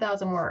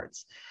 100,000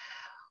 words,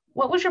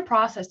 what was your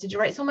process? Did you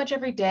write so much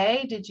every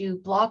day? Did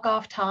you block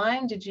off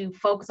time? Did you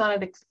focus on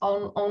it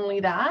only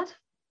that?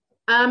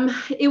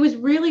 It was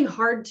really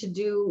hard to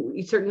do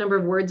a certain number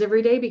of words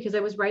every day because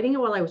I was writing it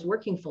while I was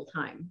working full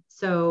time.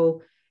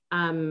 So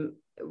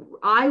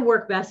I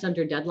work best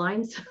under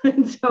deadlines.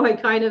 And so I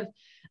kind of,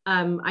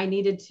 I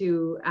needed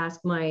to ask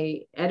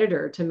my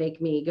editor to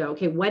make me go,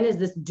 okay, when is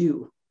this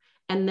due?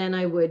 And then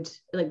I would,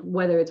 like,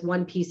 whether it's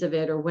one piece of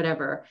it or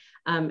whatever.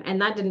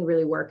 And that didn't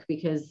really work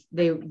because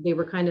they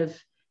were kind of,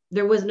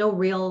 there was no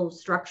real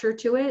structure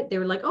to it. They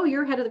were like, oh,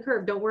 you're ahead of the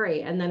curve, don't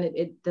worry. And then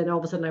then all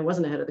of a sudden I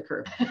wasn't ahead of the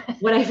curve.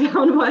 What I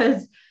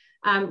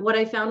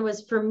found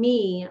was for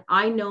me,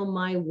 I know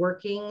my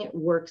working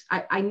works.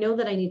 I know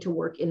that I need to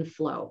work in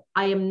flow.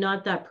 I am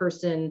not that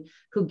person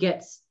who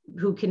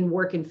can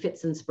work in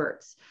fits and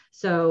spurts.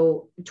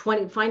 So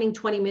finding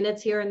 20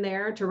 minutes here and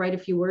there to write a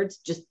few words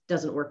just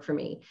doesn't work for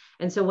me.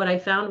 And so what I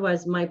found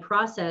was my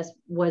process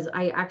was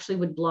I actually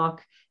would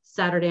block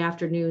Saturday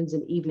afternoons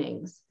and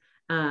evenings.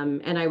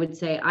 And I would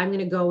say, I'm going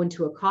to go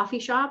into a coffee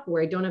shop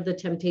where I don't have the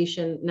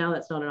temptation. Now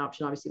that's not an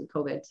option, obviously, with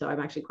COVID. So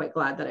I'm actually quite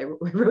glad that I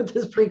wrote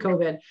this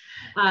pre-COVID.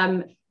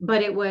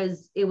 But it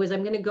was,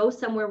 I'm going to go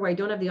somewhere where I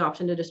don't have the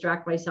option to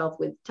distract myself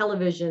with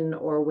television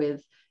or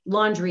with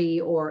laundry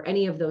or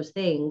any of those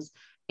things.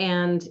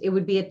 And it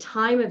would be a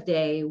time of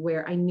day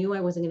where I knew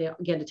I wasn't going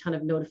to get a ton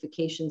of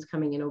notifications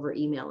coming in over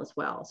email as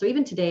well. So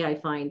even today, I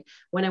find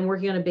when I'm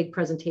working on a big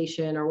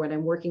presentation or when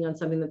I'm working on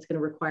something that's going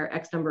to require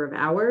X number of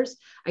hours,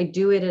 I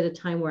do it at a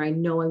time where I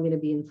know I'm going to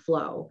be in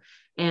flow.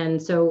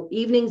 And so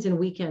evenings and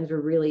weekends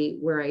were really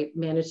where I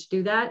managed to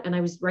do that. And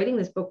I was writing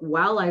this book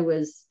while I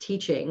was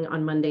teaching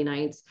on Monday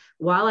nights,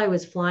 while I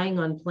was flying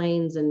on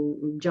planes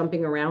and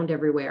jumping around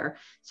everywhere.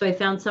 So I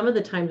found some of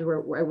the times where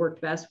I worked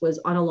best was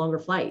on a longer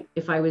flight.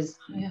 If I was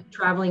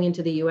traveling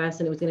into the US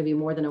and it was going to be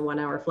more than a 1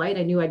 hour flight,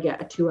 I knew I'd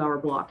get a 2 hour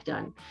block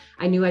done.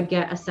 I knew I'd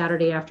get a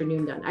Saturday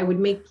afternoon done. I would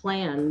make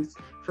plans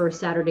for a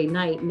Saturday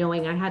night,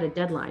 knowing I had a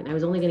deadline. I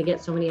was only going to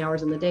get so many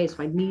hours in the day,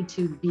 so I need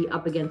to be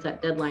up against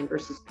that deadline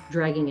versus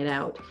dragging it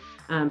out.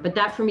 But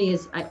that for me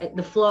is,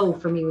 the flow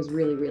for me was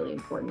really, really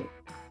important.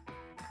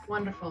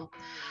 Wonderful.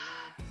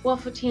 Well,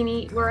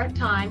 Fotini, we're at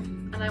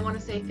time, and I want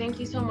to say thank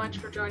you so much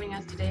for joining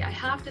us today. I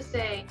have to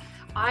say,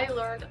 I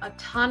learned a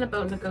ton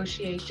about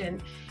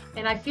negotiation,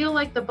 and I feel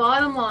like the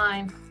bottom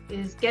line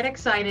is get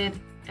excited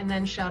and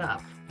then shut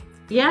up.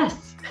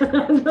 Yes,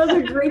 those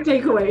are great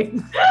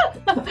takeaways.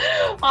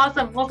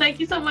 Awesome. Well, thank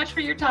you so much for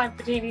your time,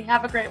 Fotini.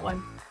 Have a great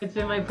one. It's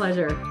been my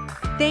pleasure.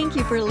 Thank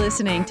you for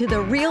listening to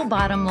The Real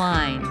Bottom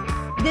Line.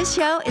 This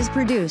show is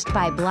produced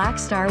by Black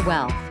Star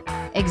Wealth.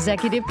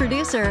 Executive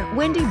producer,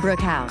 Wendy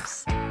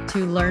Brookhouse.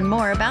 To learn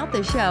more about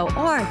the show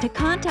or to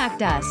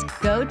contact us,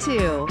 go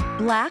to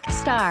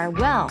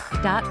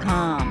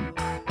blackstarwealth.com.